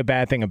can say a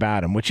bad thing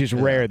about him, which is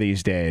rare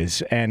these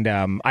days. And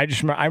I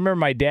remember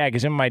my dad,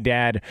 because him and my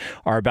dad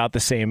are about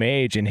the same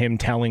age, and him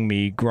telling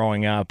me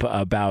growing up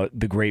about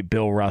the great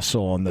Bill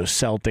Russell and those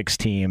Celtics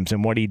teams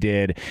and what he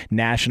did.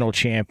 National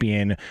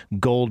champion,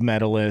 gold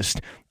medalist,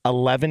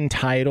 11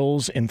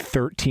 titles in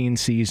 13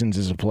 seasons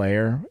as a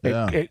player.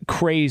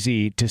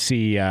 Crazy to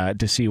see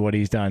what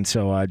he's done.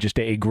 So just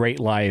a great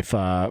life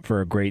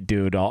for a great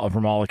dude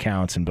from all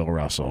accounts, and Bill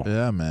Russell.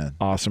 Yeah, man.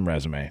 Awesome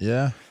resume.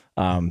 Yeah.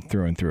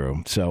 Through and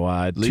through. So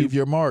leave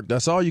your mark.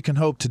 That's all you can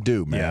hope to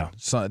do, man. Yeah.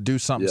 So, do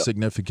something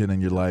significant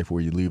in your life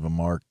where you leave a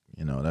mark.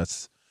 You know,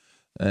 that's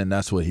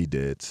what he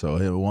did. So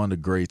he was one of the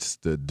greats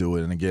to do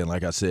it. And again,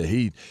 like I said,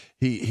 he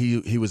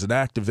was an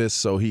activist,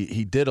 so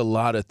he did a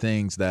lot of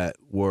things that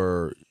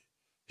were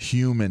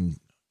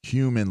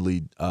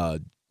humanly,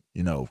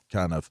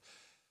 kind of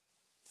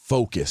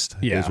focused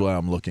is what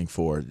I'm looking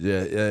for.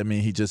 Yeah, I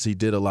mean, he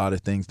did a lot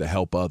of things to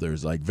help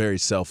others, like very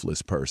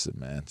selfless person,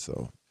 man.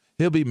 So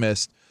he'll be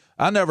missed.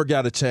 I never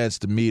got a chance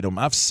to meet him.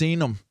 I've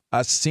seen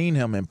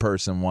him in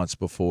person once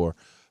before,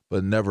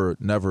 but never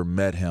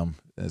met him.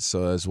 And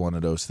so that's one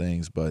of those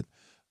things. But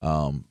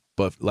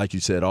like you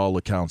said, all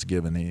accounts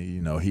given,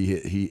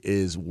 he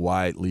is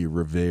widely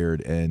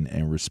revered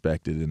and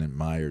respected and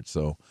admired.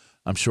 So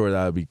I'm sure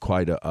that would be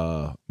quite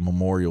a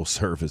memorial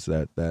service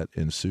that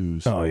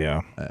ensues. Oh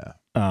yeah.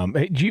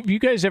 Do you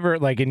guys ever,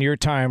 like in your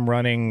time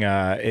running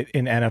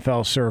in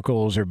NFL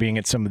circles or being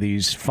at some of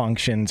these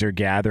functions or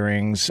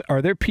gatherings,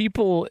 are there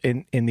people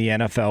in the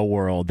NFL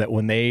world that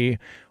when they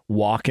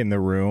walk in the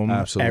room,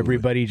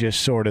 everybody just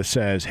sort of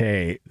says,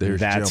 hey,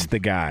 that's Jim. The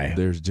guy.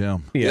 There's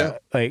Jim. Yeah.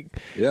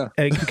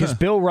 Because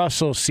Bill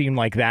Russell seemed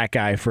like that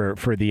guy for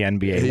the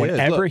NBA.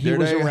 Whenever he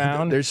was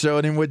around. They're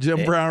showing him with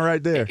Jim Brown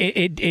right there.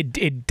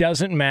 It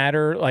doesn't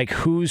matter like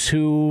who's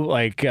who,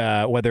 like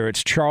whether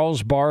it's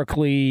Charles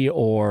Barkley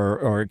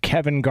or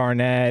Kevin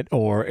Garnett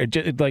or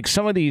like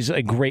some of these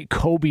great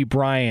Kobe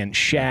Bryant,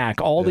 Shaq,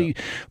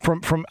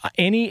 from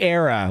any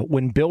era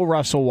when Bill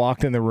Russell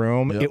walked in the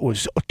room, it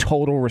was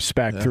total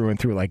respect through and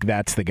through. Like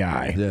that's the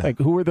guy. Yeah. Like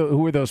who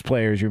were those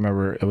players? You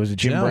remember? Was it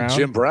Jim Brown?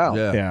 Jim Brown.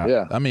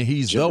 Yeah. I mean,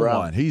 he's Jim the Brown.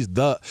 One. He's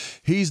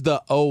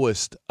the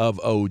oldest of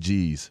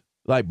OGs.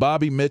 Like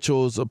Bobby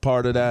Mitchell's a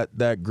part of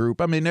that group.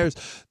 I mean,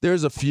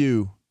 there's a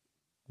few,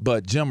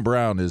 but Jim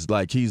Brown is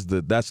like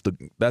that's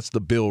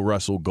the Bill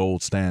Russell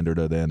gold standard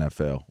of the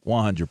NFL.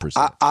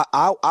 100%.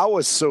 I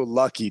was so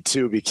lucky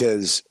too,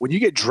 because when you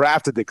get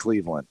drafted to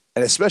Cleveland,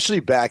 and especially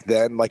back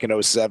then, like in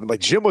 2007,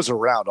 like Jim was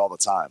around all the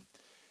time.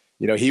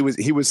 He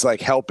was like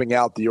helping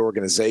out the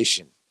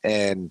organization.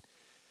 And,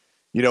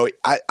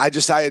 I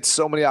had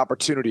so many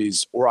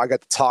opportunities where I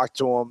got to talk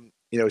to him,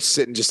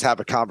 sit and just have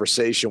a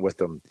conversation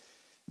with him.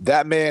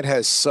 That man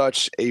has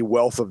such a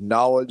wealth of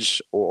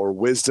knowledge or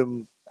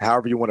wisdom,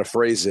 however you want to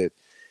phrase it.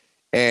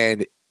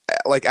 And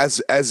like,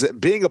 as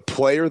being a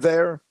player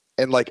there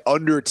and like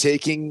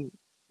undertaking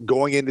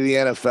going into the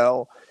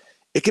NFL,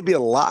 it could be a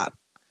lot.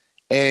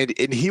 And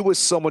he was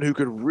someone who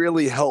could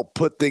really help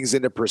put things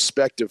into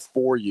perspective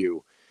for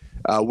you.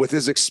 With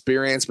his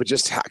experience, but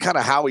just kind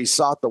of how he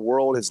saw the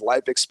world, his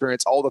life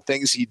experience, all the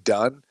things he'd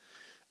done.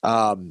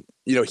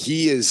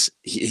 He's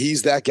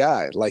that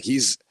guy. Like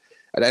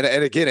and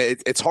again,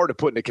 it's hard to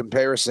put into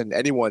comparison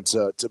anyone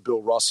to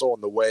Bill Russell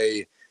and the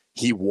way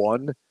he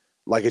won.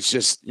 Like it's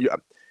just,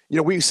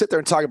 we sit there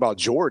and talk about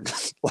Jordan.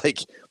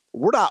 Like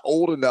we're not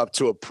old enough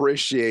to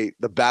appreciate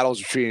the battles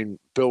between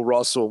Bill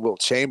Russell and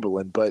Wilt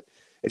Chamberlain, but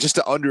it's just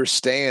to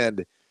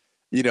understand,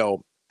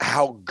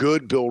 how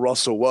good Bill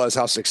Russell was,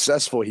 how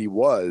successful he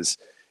was.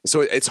 So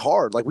it's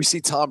hard. Like we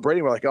see Tom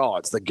Brady, we're like, oh,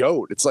 it's the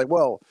GOAT. It's like,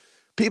 well,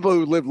 people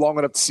who live long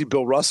enough to see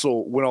Bill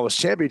Russell win all those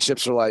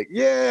championships are like,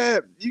 yeah,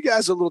 you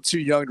guys are a little too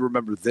young to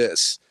remember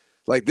this.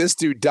 Like, this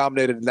dude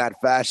dominated in that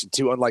fashion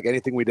too, unlike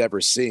anything we'd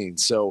ever seen.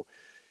 So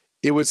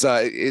it was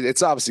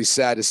it's obviously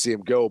sad to see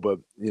him go, but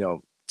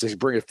to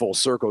bring it full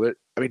circle,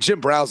 Jim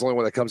Brown's the only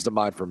one that comes to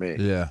mind for me.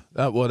 Yeah,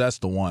 well, that's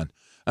the one.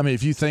 I mean,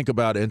 if you think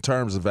about it in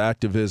terms of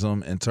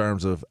activism, in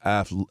terms of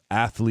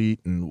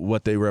athlete and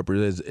what they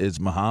represent, is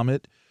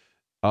Muhammad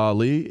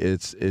Ali,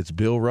 it's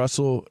Bill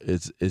Russell,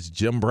 it's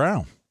Jim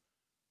Brown.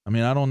 I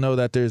mean, I don't know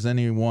that there's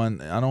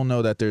anyone. I don't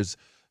know that there's,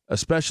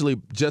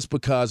 especially just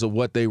because of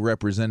what they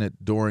represented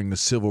during the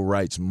civil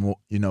rights,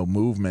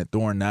 movement,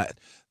 during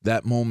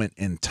that moment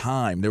in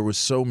time. There was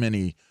so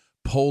many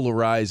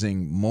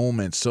polarizing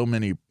moments, so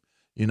many,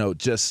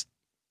 just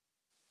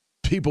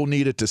people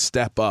needed to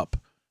step up,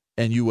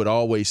 and you would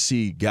always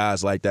see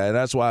guys like that. And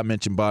that's why I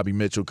mentioned Bobby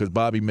Mitchell, because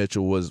Bobby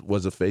Mitchell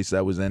was a face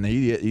that was in.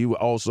 He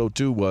also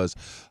too was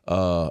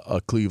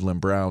a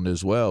Cleveland Brown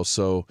as well.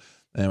 So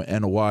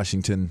and a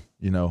Washington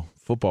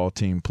football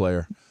team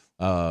player.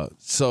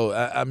 So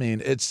I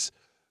mean,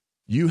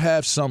 you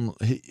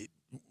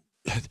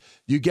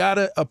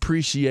gotta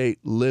appreciate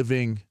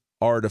living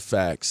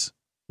artifacts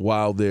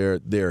while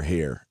they're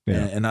here.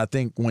 Yeah. And I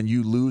think when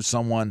you lose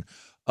someone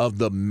of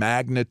the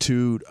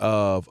magnitude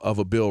of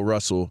a Bill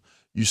Russell,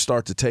 you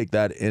start to take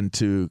that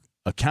into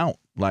account.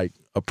 Like,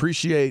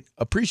 appreciate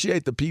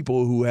the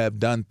people who have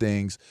done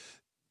things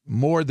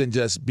more than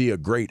just be a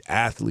great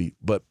athlete,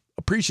 but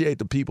appreciate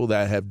the people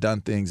that have done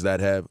things that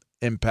have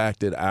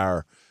impacted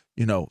our,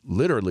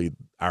 literally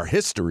our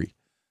history,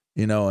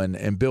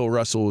 and Bill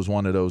Russell was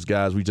one of those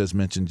guys. We just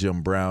mentioned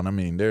Jim Brown. I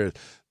mean,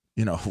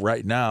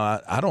 right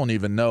now, I don't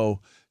even know.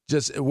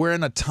 Just, we're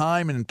in a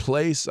time and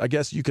place, I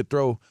guess you could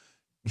throw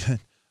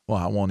well,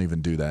 I won't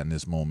even do that in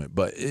this moment,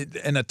 but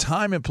in a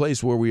time and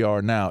place where we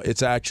are now,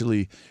 it's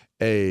actually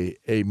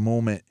a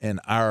moment in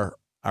our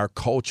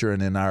culture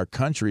and in our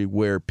country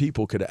where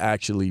people could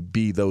actually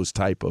be those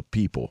type of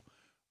people,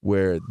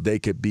 where they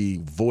could be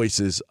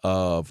voices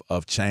of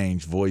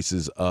change,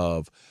 voices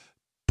of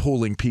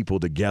pulling people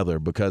together,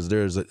 because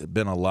there's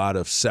been a lot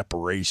of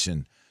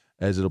separation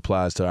as it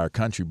applies to our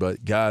country.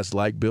 But guys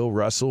like Bill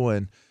Russell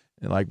and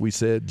like we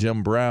said,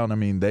 Jim Brown, I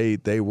mean,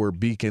 they were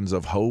beacons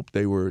of hope.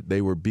 They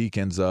were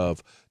beacons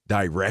of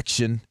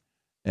direction.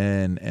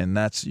 And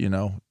that's,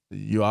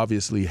 you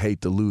obviously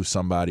hate to lose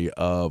somebody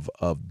of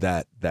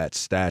that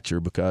stature,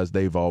 because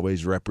they've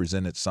always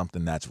represented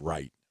something that's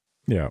right.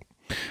 Yeah.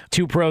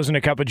 Two Pros and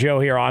a Cup of Joe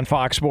here on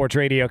Fox Sports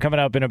Radio. Coming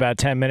up in about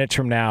 10 minutes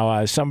from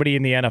now, somebody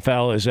in the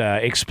NFL is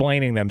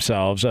explaining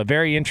themselves. A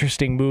very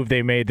interesting move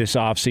they made this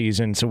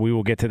offseason, so we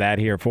will get to that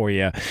here for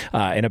you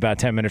in about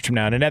 10 minutes from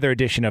now. And another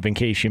edition of In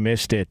Case You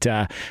Missed It.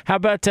 How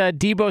about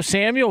Deebo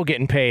Samuel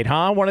getting paid,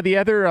 huh? One of the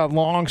other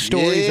long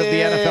stories of the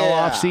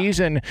NFL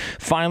offseason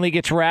finally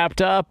gets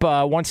wrapped up.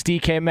 Once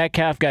DK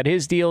Metcalf got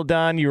his deal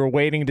done, you were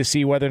waiting to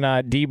see whether or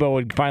not Deebo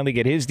would finally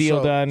get his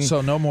deal done.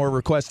 So no more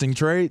requesting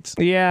trades?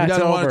 Yeah, he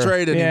doesn't want to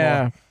trade anymore.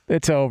 Yeah,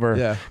 it's over.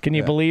 Yeah, Can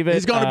you believe it?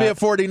 He's going to be a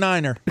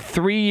 49er.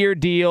 3-year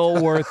deal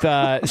worth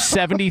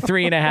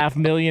 $73.5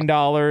 million,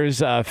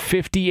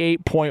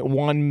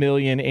 $58.1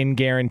 million in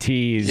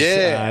guarantees.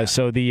 Yeah.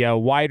 So the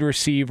wide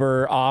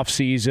receiver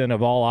offseason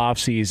of all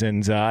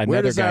offseasons,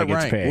 another guy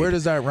gets paid. Where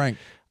does that rank?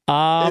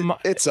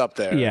 It's up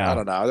there. Yeah. I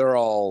don't know. They're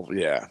all,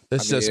 yeah.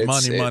 It's just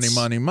money.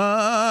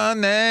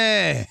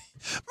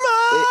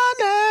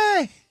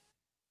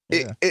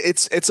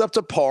 It's up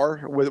to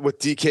par with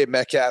DK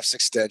Metcalf's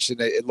extension.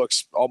 It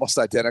looks almost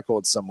identical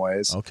in some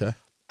ways. Okay.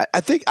 I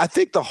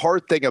think the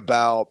hard thing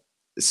about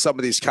some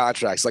of these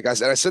contracts, like I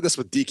said this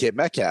with DK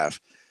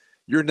Metcalf,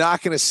 you're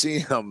not going to see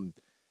him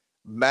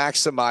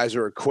maximize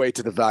or equate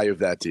to the value of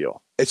that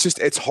deal.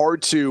 It's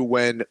hard to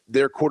when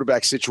their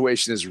quarterback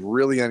situation is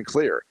really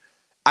unclear.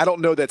 I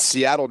don't know that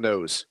Seattle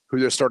knows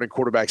who their starting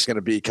quarterback is going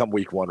to be come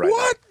week 1 right now.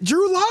 What?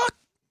 Drew Lock?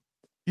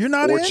 You're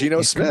not or in?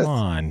 Geno Smith. Come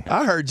on.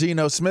 I heard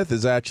Geno Smith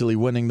is actually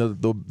winning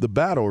the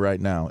battle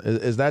right now.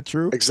 Is that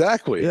true?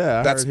 Exactly.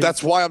 Yeah.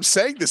 That's why I'm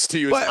saying this to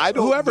you. But I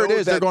don't whoever know it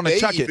is, they're going to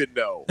chuck even it.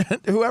 Know.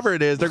 Whoever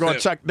it is, they're going to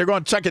chuck. They're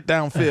going to chuck it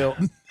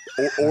downfield.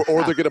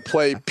 or they're going to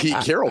play Pete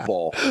Carroll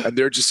ball, and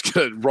they're just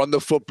going to run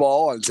the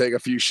football and take a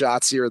few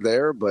shots here or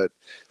there, but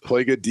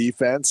play good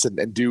defense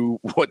and do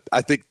what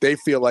I think they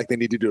feel like they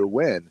need to do to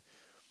win.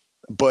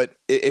 But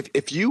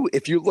if you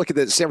look at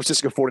the San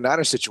Francisco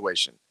 49ers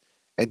situation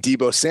and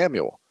Deebo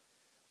Samuel,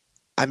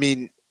 I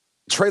mean,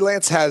 Trey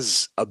Lance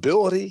has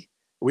ability.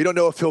 We don't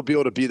know if he'll be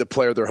able to be the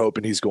player they're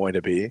hoping he's going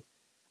to be.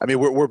 I mean,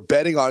 we're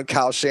betting on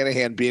Kyle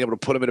Shanahan being able to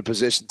put him in a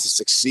position to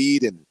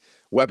succeed, and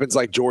weapons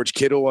like George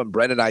Kittle and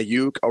Brandon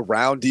Ayuk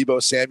around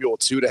Deebo Samuel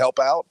too to help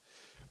out.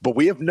 But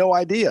we have no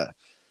idea.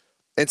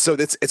 And so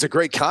it's a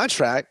great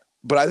contract,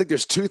 but I think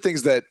there's two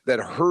things that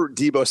hurt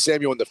Deebo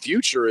Samuel in the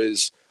future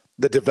is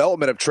the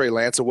development of Trey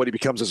Lance and what he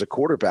becomes as a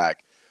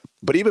quarterback.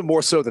 But even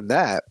more so than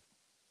that,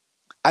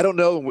 I don't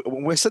know,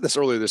 when we said this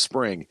earlier this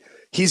spring,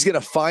 he's going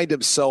to find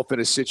himself in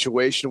a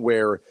situation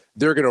where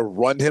they're going to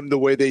run him the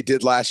way they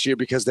did last year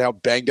because of how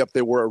banged up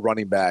they were at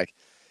running back,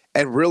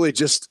 and really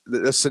just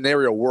the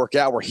scenario work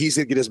out where he's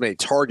going to get as many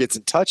targets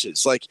and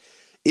touches. Like,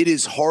 it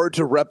is hard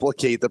to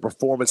replicate the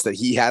performance that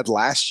he had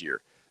last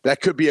year.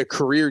 that could be a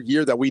career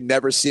year that we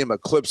never see him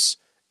eclipse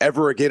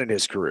ever again in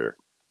his career.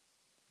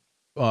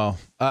 Well,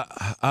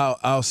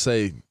 I'll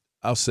say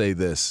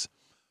this.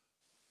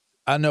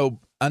 I know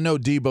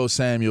Deebo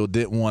Samuel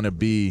didn't want to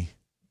be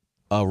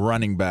a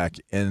running back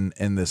in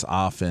this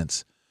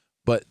offense,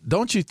 but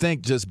don't you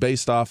think, just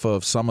based off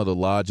of some of the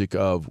logic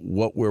of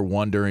what we're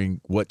wondering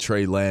what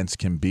Trey Lance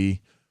can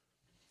be?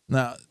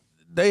 Now,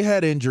 they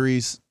had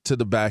injuries to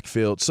the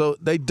backfield, so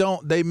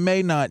they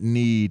may not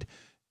need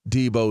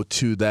Deebo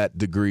to that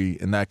degree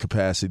in that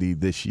capacity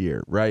this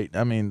year, right?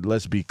 I mean,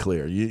 let's be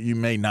clear. You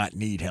may not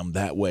need him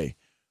that way,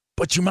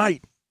 but you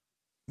might.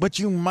 But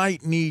you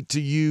might need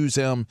to use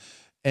him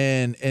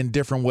in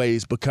different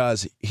ways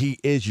because he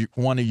is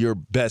one of your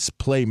best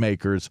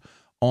playmakers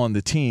on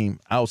the team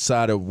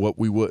outside of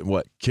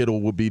what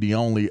Kittle would be the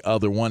only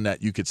other one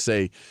that you could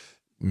say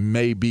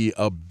may be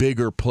a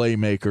bigger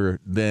playmaker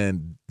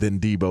than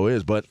Deebo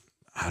is. But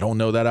I don't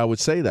know that I would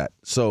say that.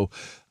 So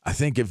I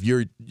think if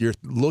you're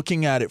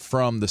looking at it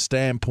from the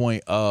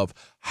standpoint of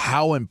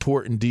how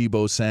important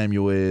Deebo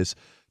Samuel is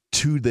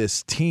to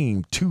this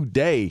team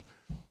today,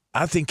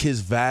 I think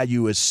his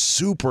value is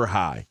super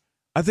high.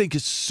 I think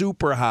it's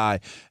super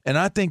high, and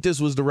I think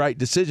this was the right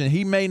decision.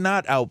 He may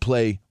not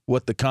outplay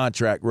what the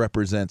contract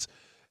represents,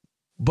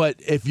 but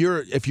if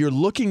you're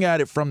looking at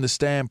it from the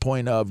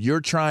standpoint of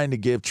you're trying to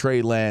give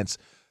Trey Lance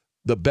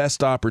the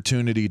best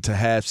opportunity to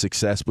have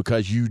success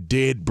because you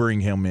did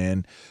bring him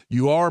in,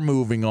 you are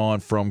moving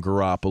on from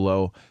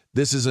Garoppolo.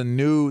 This is a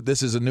new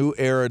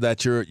era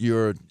that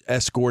you're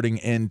escorting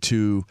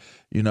into,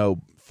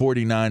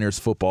 49ers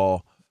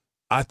football.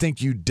 I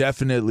think you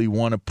definitely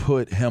want to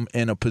put him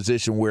in a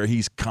position where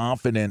he's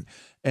confident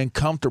and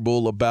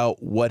comfortable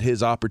about what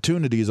his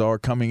opportunities are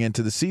coming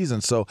into the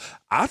season. So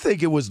I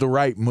think it was the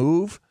right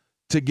move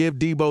to give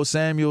Deebo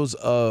Samuels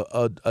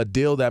a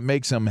deal that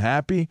makes him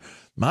happy.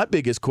 My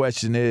biggest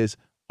question is,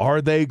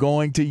 are they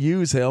going to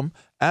use him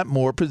at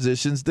more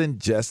positions than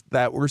just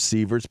that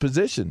receiver's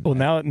position? Well,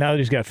 now that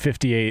he's got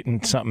 58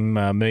 and something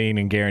million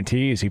in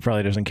guarantees, he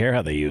probably doesn't care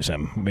how they use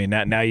him. I mean,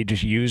 now you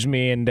just use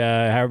me and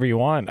however you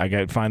want.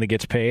 Finally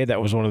gets paid.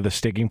 That was one of the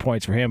sticking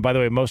points for him. By the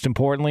way, most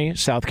importantly,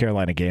 South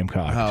Carolina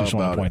Gamecock. Just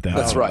want to point that out.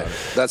 That's right.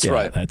 That's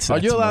right. Are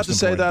you allowed to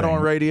say that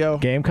on radio?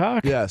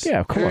 Gamecock? Yes.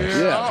 Yeah, of course.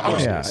 Yeah,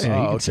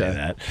 you can say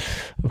that.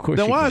 Of course.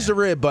 Then why is the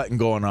red button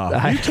going off?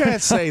 You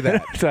can't say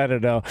that. I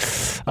don't know.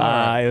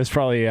 It was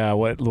probably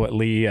what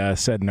Lee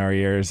said in our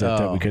ears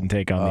that we couldn't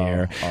take on the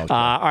air. Okay.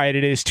 All right,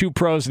 it is Two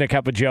Pros and a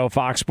Cup of Joe,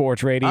 Fox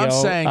Sports Radio. I'm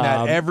saying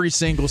that every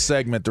single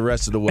segment the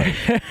rest of the way.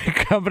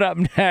 Coming up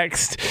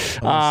next,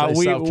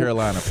 South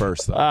Carolina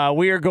first, though.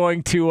 We are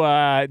going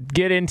to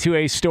get into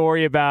a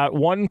story about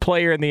one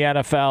player in the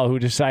NFL who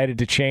decided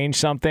to change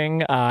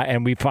something,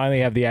 and we finally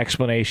have the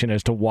explanation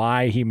as to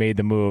why he made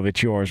the move.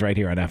 It's yours right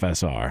here on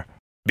FSR.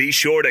 Be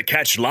sure to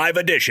catch live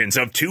editions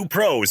of Two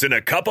Pros and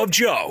a Cup of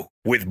Joe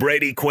with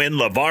Brady Quinn,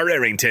 LeVar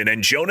Arrington,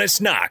 and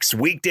Jonas Knox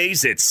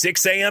weekdays at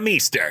 6 a.m.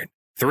 Eastern,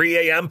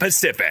 3 a.m.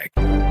 Pacific.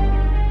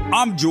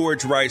 I'm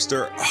George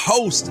Reister,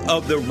 host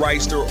of the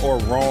Reister or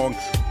Wrong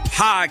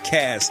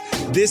podcast.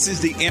 This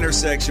is the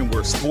intersection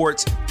where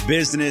sports,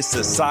 business,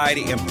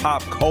 society, and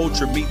pop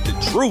culture meet the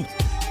truth.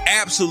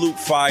 Absolute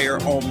fire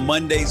on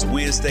Mondays,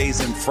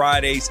 Wednesdays, and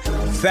Fridays.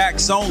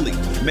 Facts only.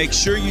 Make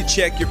sure you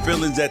check your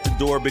feelings at the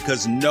door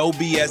because no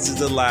BS is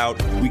allowed.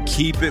 We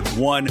keep it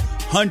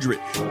 100.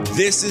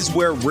 This is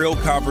where real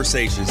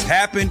conversations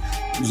happen.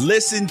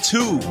 Listen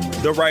to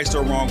the Right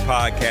or Wrong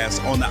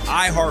podcast on the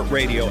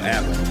iHeartRadio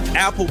app,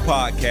 Apple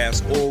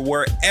Podcasts, or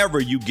wherever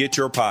you get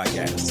your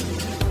podcasts.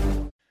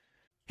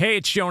 Hey,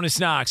 it's Jonas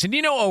Knox, and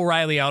you know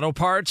O'Reilly Auto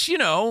Parts. You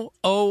know,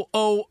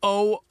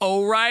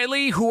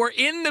 O'Reilly, who are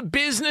in the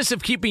business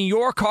of keeping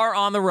your car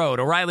on the road.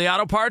 O'Reilly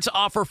Auto Parts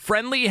offer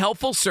friendly,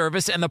 helpful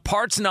service and the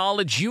parts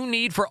knowledge you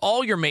need for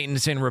all your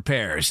maintenance and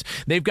repairs.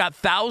 They've got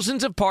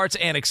thousands of parts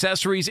and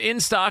accessories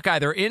in stock,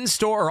 either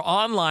in-store or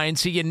online,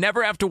 so you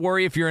never have to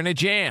worry if you're in a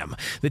jam.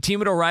 The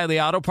team at O'Reilly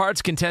Auto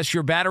Parts can test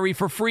your battery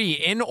for free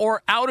in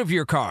or out of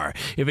your car.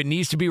 If it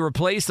needs to be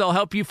replaced, they'll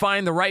help you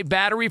find the right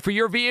battery for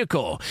your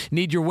vehicle.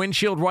 Need your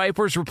windshield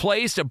wipers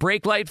replaced, a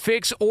brake light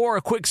fix, or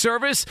a quick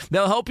service?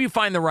 They'll help you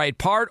find the right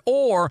part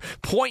or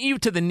point you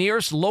to the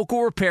nearest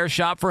local repair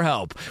shop for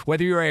help.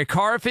 Whether you're a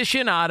car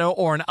aficionado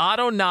or an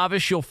auto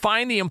novice, you'll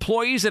find the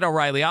employees at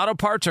O'Reilly Auto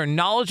Parts are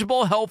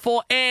knowledgeable,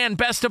 helpful, and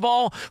best of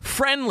all,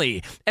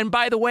 friendly. And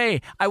by the way,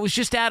 I was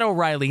just at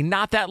O'Reilly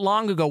not that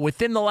long ago,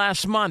 within the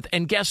last month,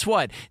 and guess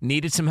what?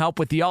 Needed some help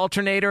with the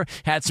alternator,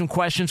 had some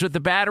questions with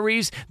the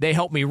batteries. They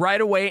helped me right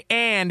away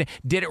and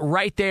did it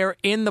right there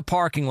in the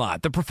parking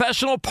lot. The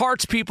professional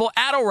parts people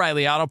at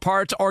O'Reilly Auto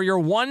Parts are your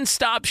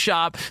one-stop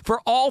shop for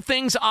all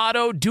things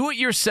auto,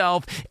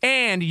 do-it-yourself,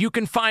 and you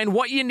can find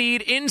what you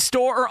need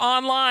in-store or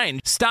online.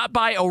 Stop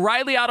by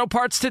O'Reilly Auto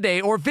Parts today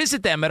or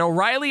visit them at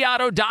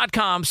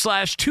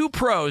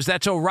O'ReillyAuto.com/2pros.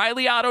 That's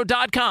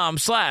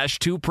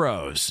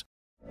O'ReillyAuto.com/2pros.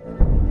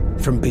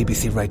 From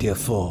BBC Radio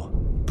 4,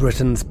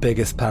 Britain's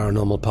biggest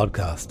paranormal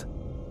podcast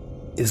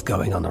is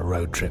going on a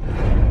road trip.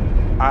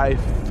 I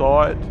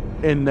thought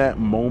in that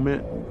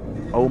moment,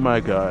 Oh my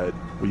God,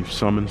 we've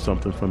summoned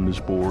something from this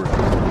board.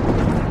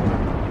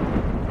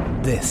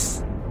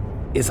 This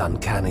is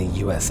Uncanny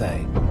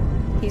USA.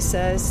 He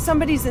says,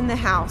 somebody's in the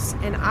house,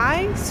 and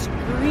I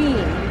screamed.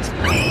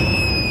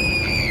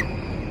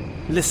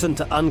 Listen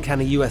to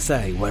Uncanny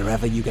USA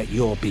wherever you get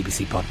your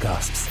BBC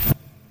podcasts,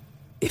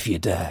 if you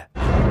dare.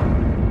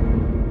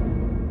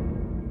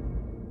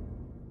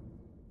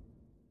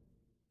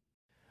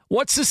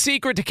 What's the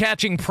secret to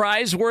catching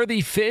prize-worthy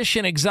fish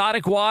in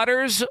exotic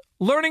waters?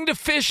 Learning to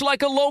fish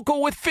like a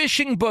local with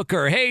Fishing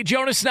Booker. Hey,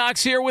 Jonas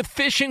Knox here with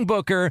Fishing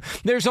Booker.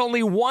 There's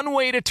only one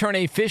way to turn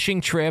a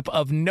fishing trip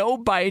of no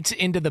bites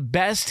into the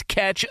best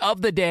catch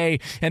of the day,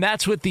 and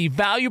that's with the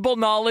valuable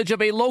knowledge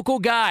of a local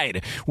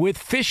guide. With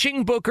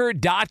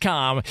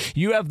FishingBooker.com,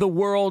 you have the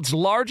world's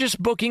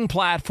largest booking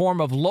platform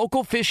of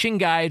local fishing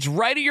guides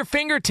right at your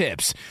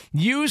fingertips.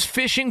 Use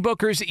Fishing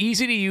Booker's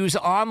easy-to-use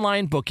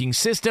online booking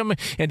system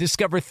and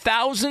discover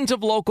thousands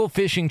of local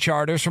fishing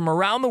charters from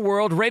around the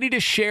world ready to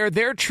share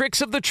their tricks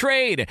of the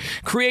trade.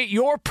 Create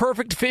your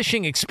perfect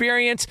fishing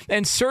experience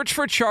and search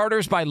for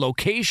charters by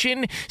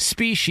location,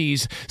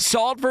 species,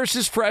 salt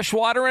versus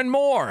freshwater, and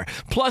more.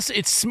 Plus,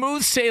 it's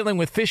smooth sailing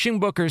with Fishing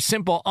Booker's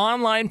simple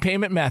online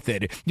payment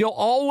method. You'll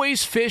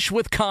always fish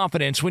with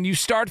confidence when you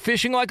start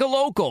fishing like a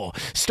local.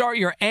 Start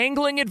your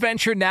angling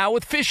adventure now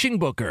with Fishing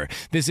Booker.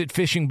 Visit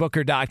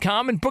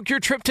FishingBooker.com and book your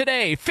trip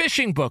today.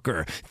 Fishing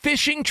Booker.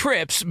 Fishing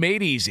trips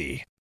made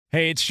easy.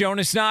 Hey, it's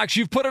Jonas Knox.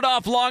 You've put it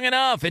off long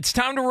enough. It's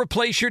time to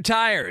replace your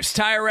tires.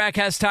 Tire Rack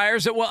has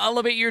tires that will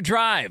elevate your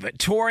drive.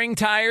 Touring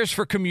tires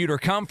for commuter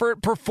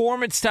comfort,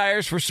 performance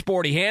tires for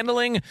sporty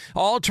handling,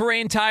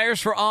 all-terrain tires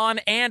for on-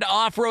 and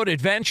off-road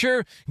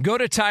adventure. Go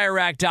to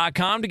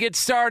TireRack.com to get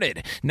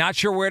started. Not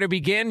sure where to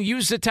begin?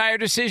 Use the Tire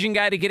Decision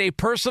Guide to get a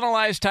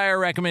personalized tire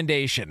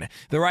recommendation.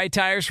 The right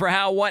tires for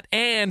how, what,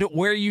 and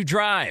where you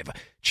drive.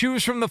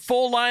 Choose from the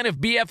full line of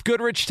BF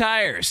Goodrich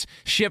tires,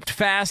 shipped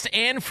fast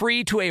and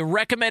free to a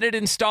recommended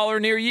installer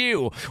near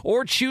you,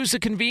 or choose the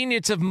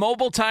convenience of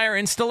mobile tire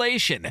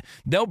installation.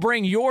 They'll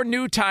bring your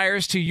new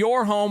tires to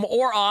your home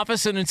or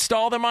office and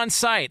install them on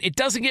site. It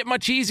doesn't get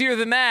much easier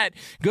than that.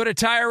 Go to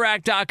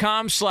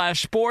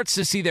TireRack.com/sports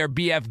to see their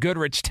BF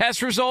Goodrich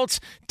test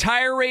results,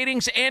 tire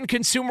ratings, and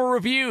consumer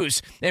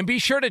reviews. And be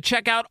sure to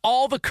check out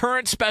all the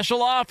current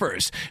special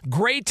offers.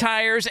 Great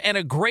tires and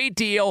a great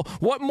deal.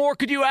 What more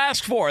could you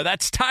ask for?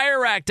 That's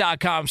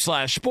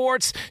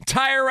TireRack.com/sports.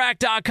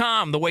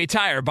 TireRack.com, the way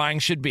tire buying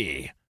should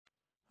be.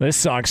 This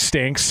song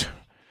stinks.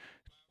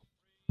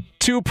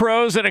 Two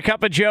pros and a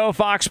cup of Joe,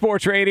 Fox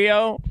Sports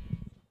Radio.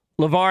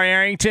 LeVar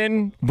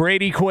Arrington,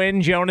 Brady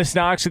Quinn, Jonas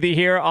Knox with you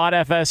here on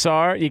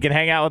FSR. You can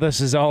hang out with us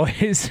as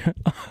always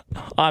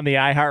on the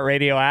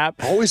iHeartRadio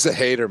app. Always a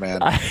hater, man.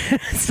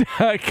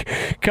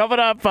 Coming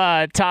up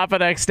top of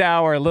next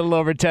hour, a little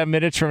over 10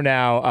 minutes from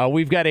now,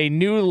 we've got a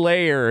new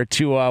layer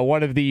to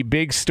one of the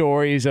big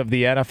stories of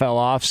the NFL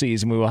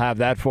offseason. We will have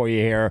that for you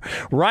here.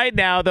 Right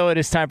now, though, it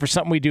is time for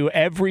something we do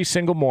every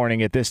single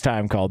morning at this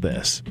time called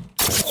this.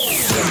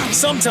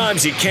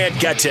 Sometimes you can't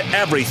get to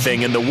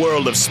everything in the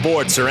world of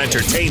sports or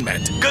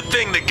entertainment. Good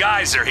thing the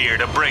guys are here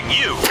to bring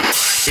you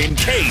in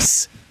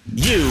case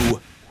you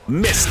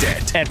missed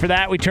it. And for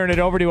that, we turn it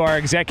over to our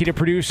executive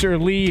producer,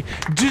 Lee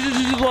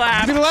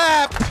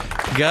Lap.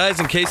 Guys,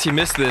 in case you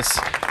missed this,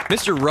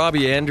 Mr.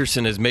 Robbie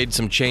Anderson has made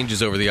some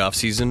changes over the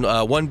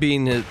offseason, one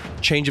being a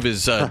change of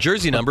his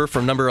jersey number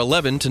from number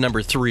 11 to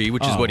number 3,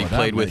 which is what he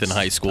played with in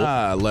high school.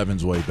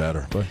 11's way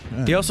better. But,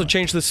 he also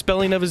changed the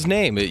spelling of his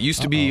name. It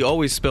used to be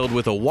always spelled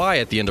with a Y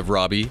at the end of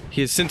Robbie.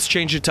 He has since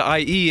changed it to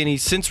IE, and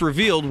he's since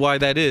revealed why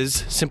that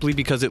is, simply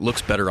because it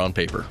looks better on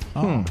paper.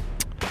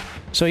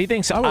 So he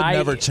thinks I would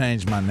never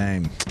change my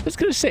name. I was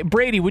going to say,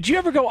 Brady, would you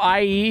ever go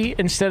IE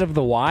instead of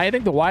the Y? I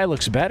think the Y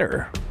looks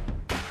better.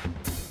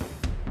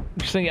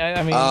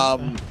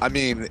 I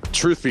mean,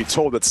 truth be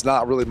told, it's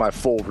not really my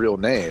full real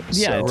name.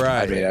 Yeah, so,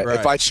 right. I mean, right.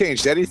 if I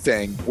changed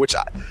anything, which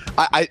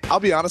I'll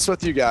be honest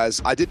with you guys,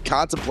 I did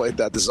contemplate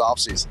that this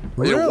offseason.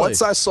 Really?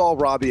 Once I saw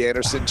Robbie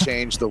Anderson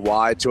change the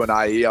Y to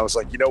an IE, I was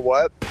like, you know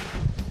what,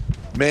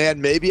 man,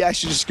 maybe I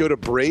should just go to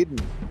Braden.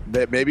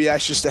 Maybe I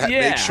should just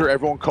make sure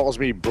everyone calls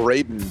me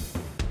Braden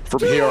from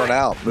here on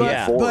out.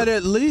 Moving forward. But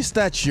at least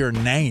that's your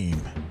name.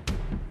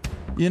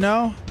 You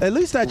know, at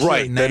least that's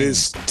right. your name. That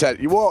is,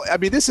 well, I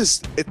mean,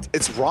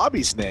 it's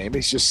Robbie's name.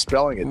 He's just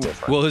spelling it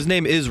different. Well, his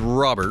name is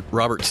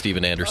Robert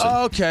Stephen Anderson.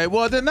 Okay,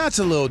 well then that's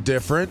a little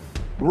different.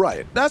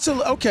 Right. That's a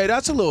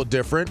little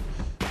different.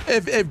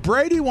 If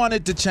Brady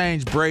wanted to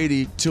change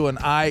Brady to an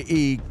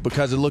IE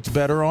because it looks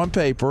better on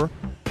paper,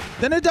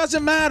 then it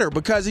doesn't matter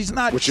because he's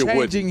not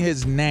changing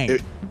his name.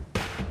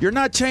 You're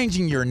not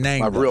changing your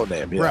name. My real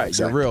name, yeah. Right,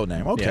 exactly. your real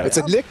name. Okay. Yeah. It's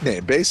a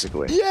nickname,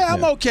 basically. Yeah,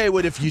 I'm okay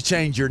with if you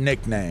change your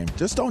nickname.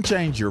 Just don't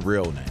change your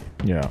real name.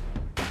 Yeah.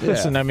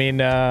 Listen, I mean,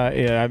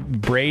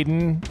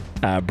 Braden,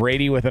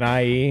 Brady with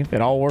an IE,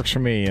 it all works for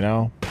me, you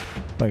know?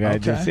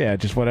 Like,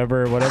 just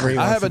whatever he wants to do.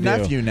 I have a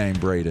nephew named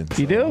Braden.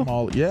 So you do?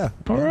 All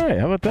right,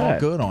 how about that? All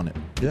good on it.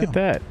 Yeah. Look at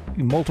that.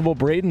 Multiple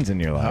Bradens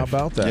in your life. How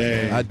about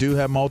that? Yeah. I do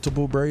have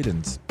multiple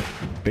Bradens.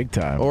 big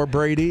time. Or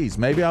Brady's.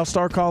 Maybe I'll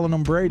start calling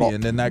him Brady,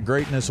 and then that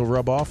greatness will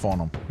rub off on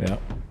him. Yeah.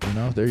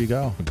 There you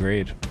go.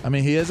 Agreed. I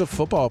mean, he is a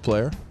football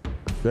player.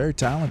 Very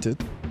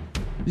talented.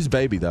 He's a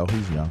baby, though.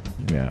 He's young.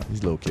 Yeah.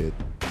 He's a little kid.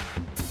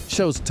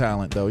 Shows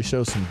talent, though. He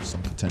shows some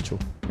potential.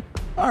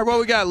 All right, what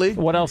we got, Lee?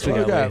 What else we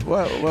got, Lee?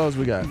 What else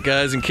we got?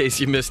 Guys, in case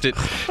you missed it,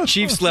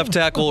 Chiefs left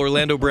tackle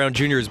Orlando Brown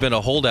Jr. has been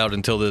a holdout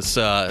until he's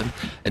going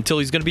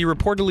to be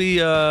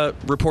reportedly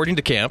reporting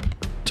to camp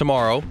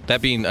tomorrow,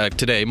 that being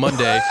today,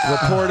 Monday,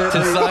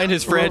 to sign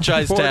his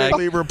franchise tag.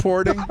 Reportedly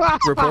reporting?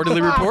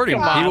 Reportedly reporting.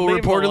 On, he will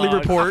reportedly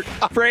report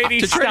Brady,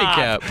 to training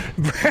stop. camp.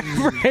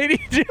 Brady,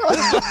 just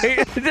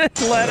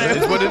let him.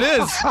 It's what it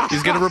is.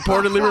 He's going to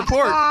reportedly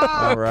report.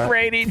 All right.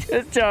 Brady,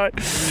 just don't.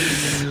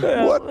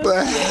 What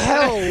the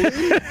hell?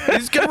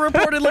 He's going to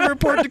reportedly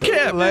report to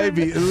camp.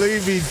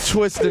 Levy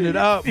twisting it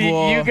up,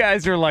 boy. You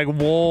guys are like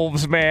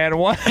wolves, man.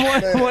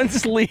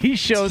 Once Lee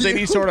shows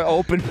any sort of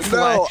open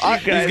flesh,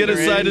 he's going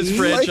to sign his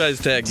franchise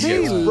tag.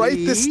 Did you write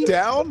this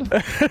down?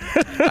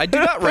 I do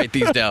not write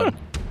these down.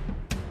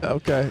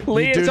 Okay.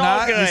 Lee, you do it's all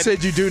not. good. You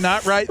said you do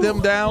not write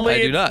them down. Lee,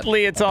 I do not.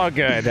 Lee, it's all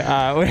good.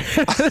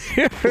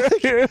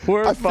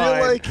 We're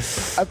fine. I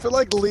feel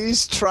like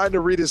Lee's trying to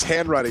read his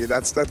handwriting.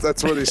 That's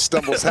where these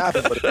stumbles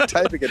happen. But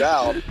typing it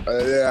out,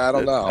 I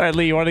don't know. All right,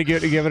 Lee, you want to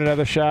give it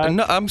another shot?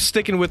 No, I'm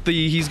sticking with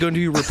he's going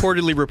to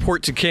reportedly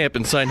report to camp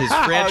and sign his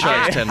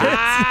franchise tender. All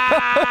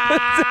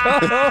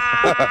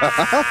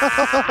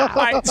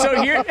right, so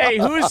here, hey,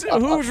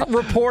 who's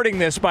reporting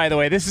this? By the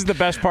way, this is the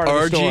best part of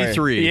the story.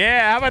 RG3.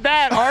 Yeah, how about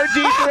that?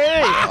 RG3.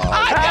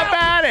 How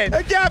about it?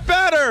 It got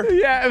better.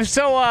 Yeah.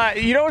 So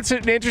you know what's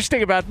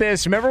interesting about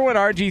this? Remember when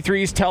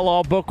RG3's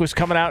tell-all book was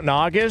coming out in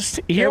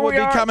August? It would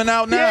be coming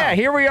out now. Yeah,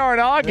 here we are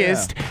in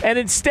August, and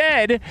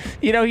instead,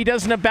 he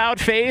does an about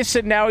face,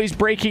 and now he's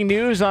breaking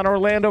news on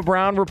Orlando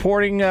Brown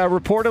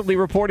reportedly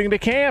reporting to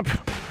camp.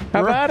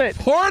 How about it?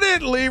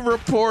 Reportedly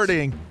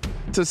reporting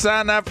to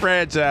sign that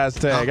franchise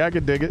tag. I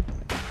could dig it.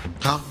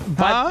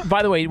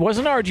 By the way,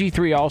 wasn't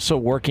RG3 also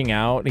working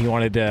out? He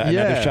wanted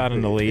another shot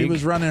in the league. He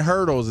was running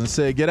hurdles and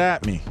said, "Get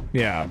at me."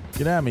 Yeah.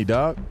 Get at me,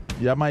 dog.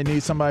 Yeah, I might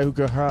need somebody who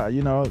could,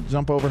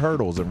 jump over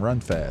hurdles and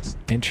run fast.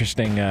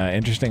 Interesting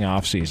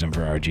offseason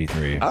for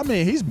RG3. I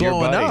mean, he's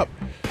blowing up.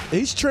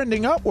 He's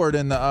trending upward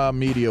in the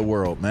media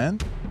world, man.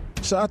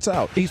 Shots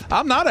out.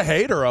 I'm not a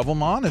hater of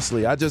him,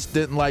 honestly. I just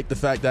didn't like the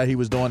fact that he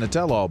was doing a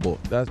tell-all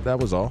book. That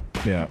was all.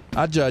 Yeah.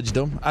 I judged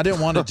him. I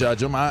didn't want to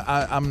judge him.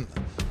 I'm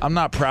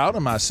not proud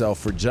of myself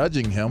for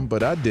judging him,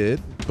 but I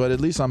did. But at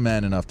least I'm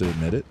man enough to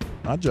admit it.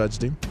 I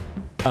judged him.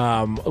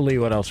 Lee,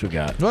 what else we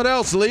got? What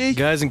else, Lee?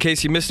 Guys, in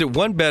case you missed it,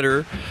 one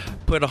bettor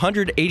put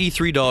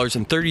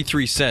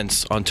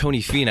 $183.33 on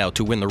Tony Finau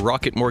to win the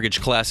Rocket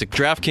Mortgage Classic.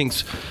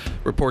 DraftKings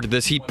reported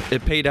this.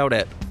 It paid out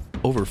at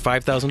over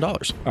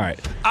 $5,000. All right.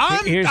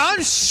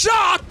 I'm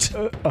shocked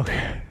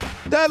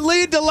that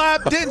Lee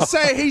DeLapp didn't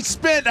say he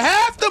spent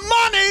half the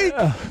money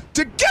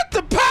to get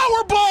the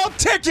Powerball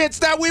tickets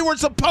that we were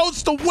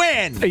supposed to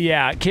win.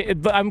 Yeah,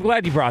 I'm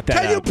glad you brought that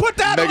up. Can you put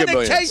that Mega on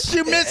Millions. in case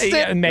you missed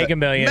it? Mega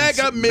Millions.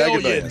 Mega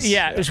Millions.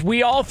 Yeah,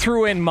 we all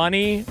threw in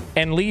money,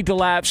 and Lee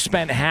DeLapp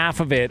spent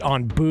half of it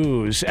on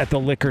booze at the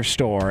liquor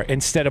store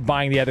instead of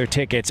buying the other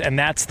tickets, and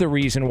that's the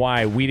reason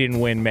why we didn't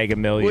win Mega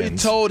Millions. We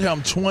told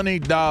him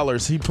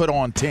 $20. He put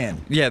on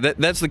 10. Yeah,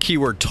 that's the key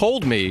word.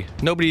 Told me.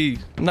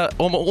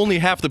 Only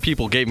half the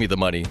people gave me the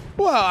money.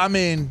 Well, I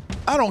mean,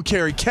 I don't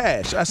carry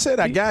cash. I said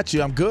I got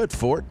you. I'm good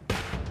for it.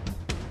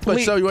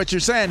 But so what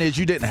you're saying is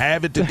you didn't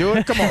have it to do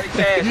it? Come on.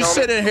 You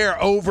sit in here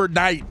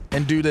overnight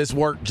and do this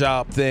work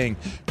job thing.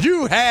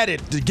 You had it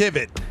to give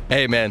it.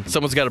 Hey, man,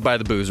 someone's got to buy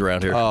the booze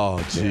around here. Oh,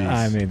 jeez.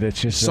 I mean,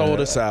 that's just sold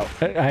us out.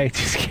 I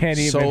just can't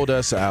even. Sold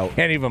us out.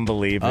 Can't even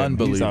believe it.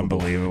 Unbelievable. He's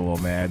unbelievable,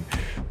 man.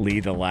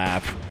 Lee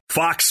DeLapp.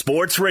 Fox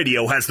Sports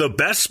Radio has the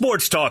best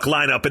sports talk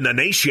lineup in the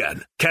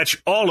nation.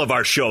 Catch all of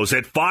our shows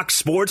at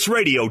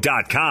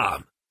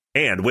foxsportsradio.com.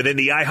 And within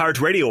the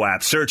iHeartRadio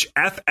app, search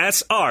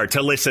FSR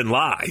to listen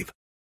live.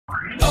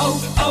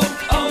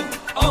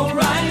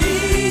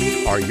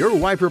 O'Reilly. Are your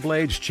wiper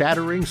blades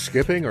chattering,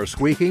 skipping, or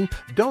squeaking?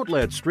 Don't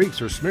let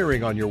streaks or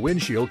smearing on your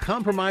windshield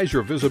compromise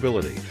your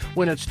visibility.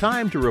 When it's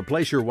time to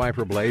replace your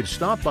wiper blades,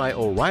 stop by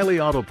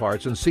O'Reilly Auto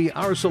Parts and see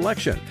our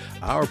selection.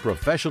 Our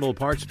professional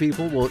parts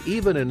people will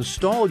even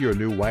install your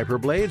new wiper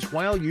blades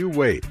while you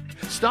wait.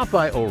 Stop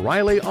by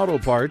O'Reilly Auto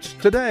Parts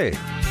today.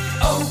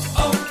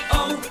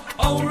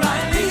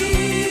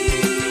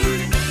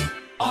 O'Reilly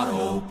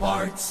Auto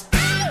Parts.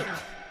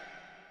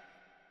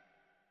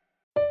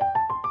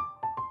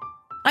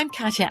 I'm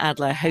Katya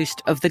Adler,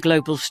 host of The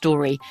Global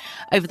Story.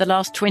 Over the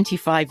last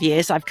 25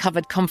 years, I've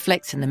covered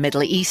conflicts in the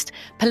Middle East,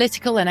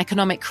 political and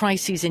economic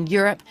crises in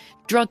Europe,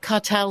 drug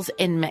cartels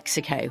in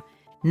Mexico.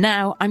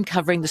 Now I'm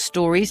covering the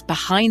stories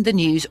behind the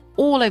news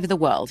all over the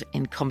world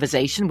in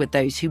conversation with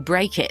those who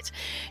break it.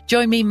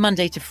 Join me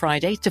Monday to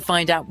Friday to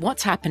find out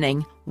what's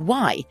happening,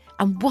 why,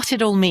 and what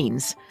it all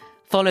means.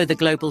 Follow The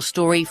Global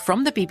Story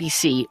from the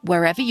BBC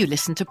wherever you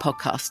listen to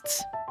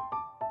podcasts.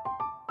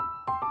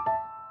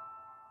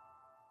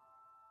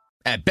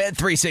 At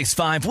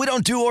Bet365, we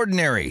don't do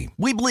ordinary.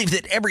 We believe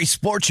that every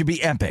sport should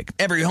be epic.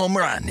 Every home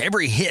run,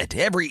 every hit,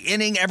 every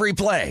inning, every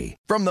play.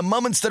 From the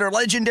moments that are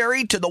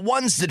legendary to the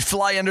ones that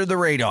fly under the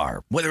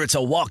radar. Whether it's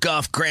a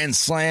walk-off grand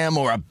slam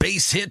or a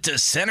base hit to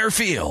center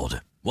field.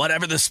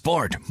 Whatever the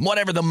sport,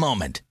 whatever the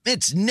moment.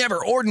 It's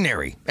never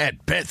ordinary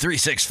at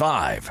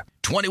Bet365.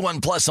 21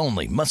 plus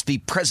only. Must be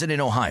present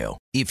in Ohio.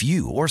 If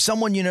you or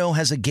someone you know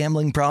has a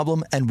gambling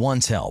problem and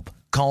wants help,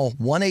 call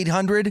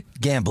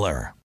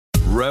 1-800-GAMBLER.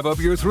 Rev up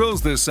your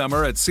thrills this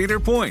summer at Cedar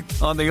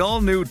Point on the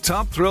all-new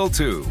Top Thrill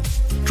 2.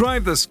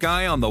 Drive the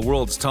sky on the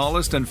world's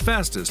tallest and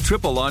fastest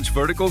triple-launch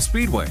vertical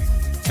speedway.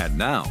 And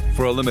now,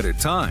 for a limited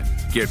time,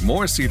 get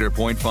more Cedar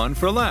Point fun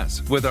for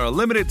less with our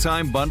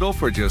limited-time bundle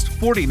for just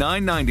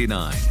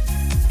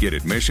 $49.99. Get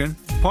admission,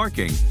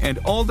 parking, and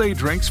all-day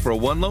drinks for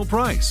one low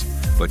price.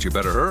 But you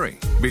better hurry,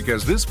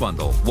 because this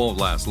bundle won't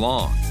last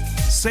long.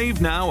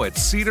 Save now at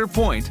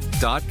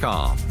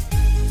cedarpoint.com.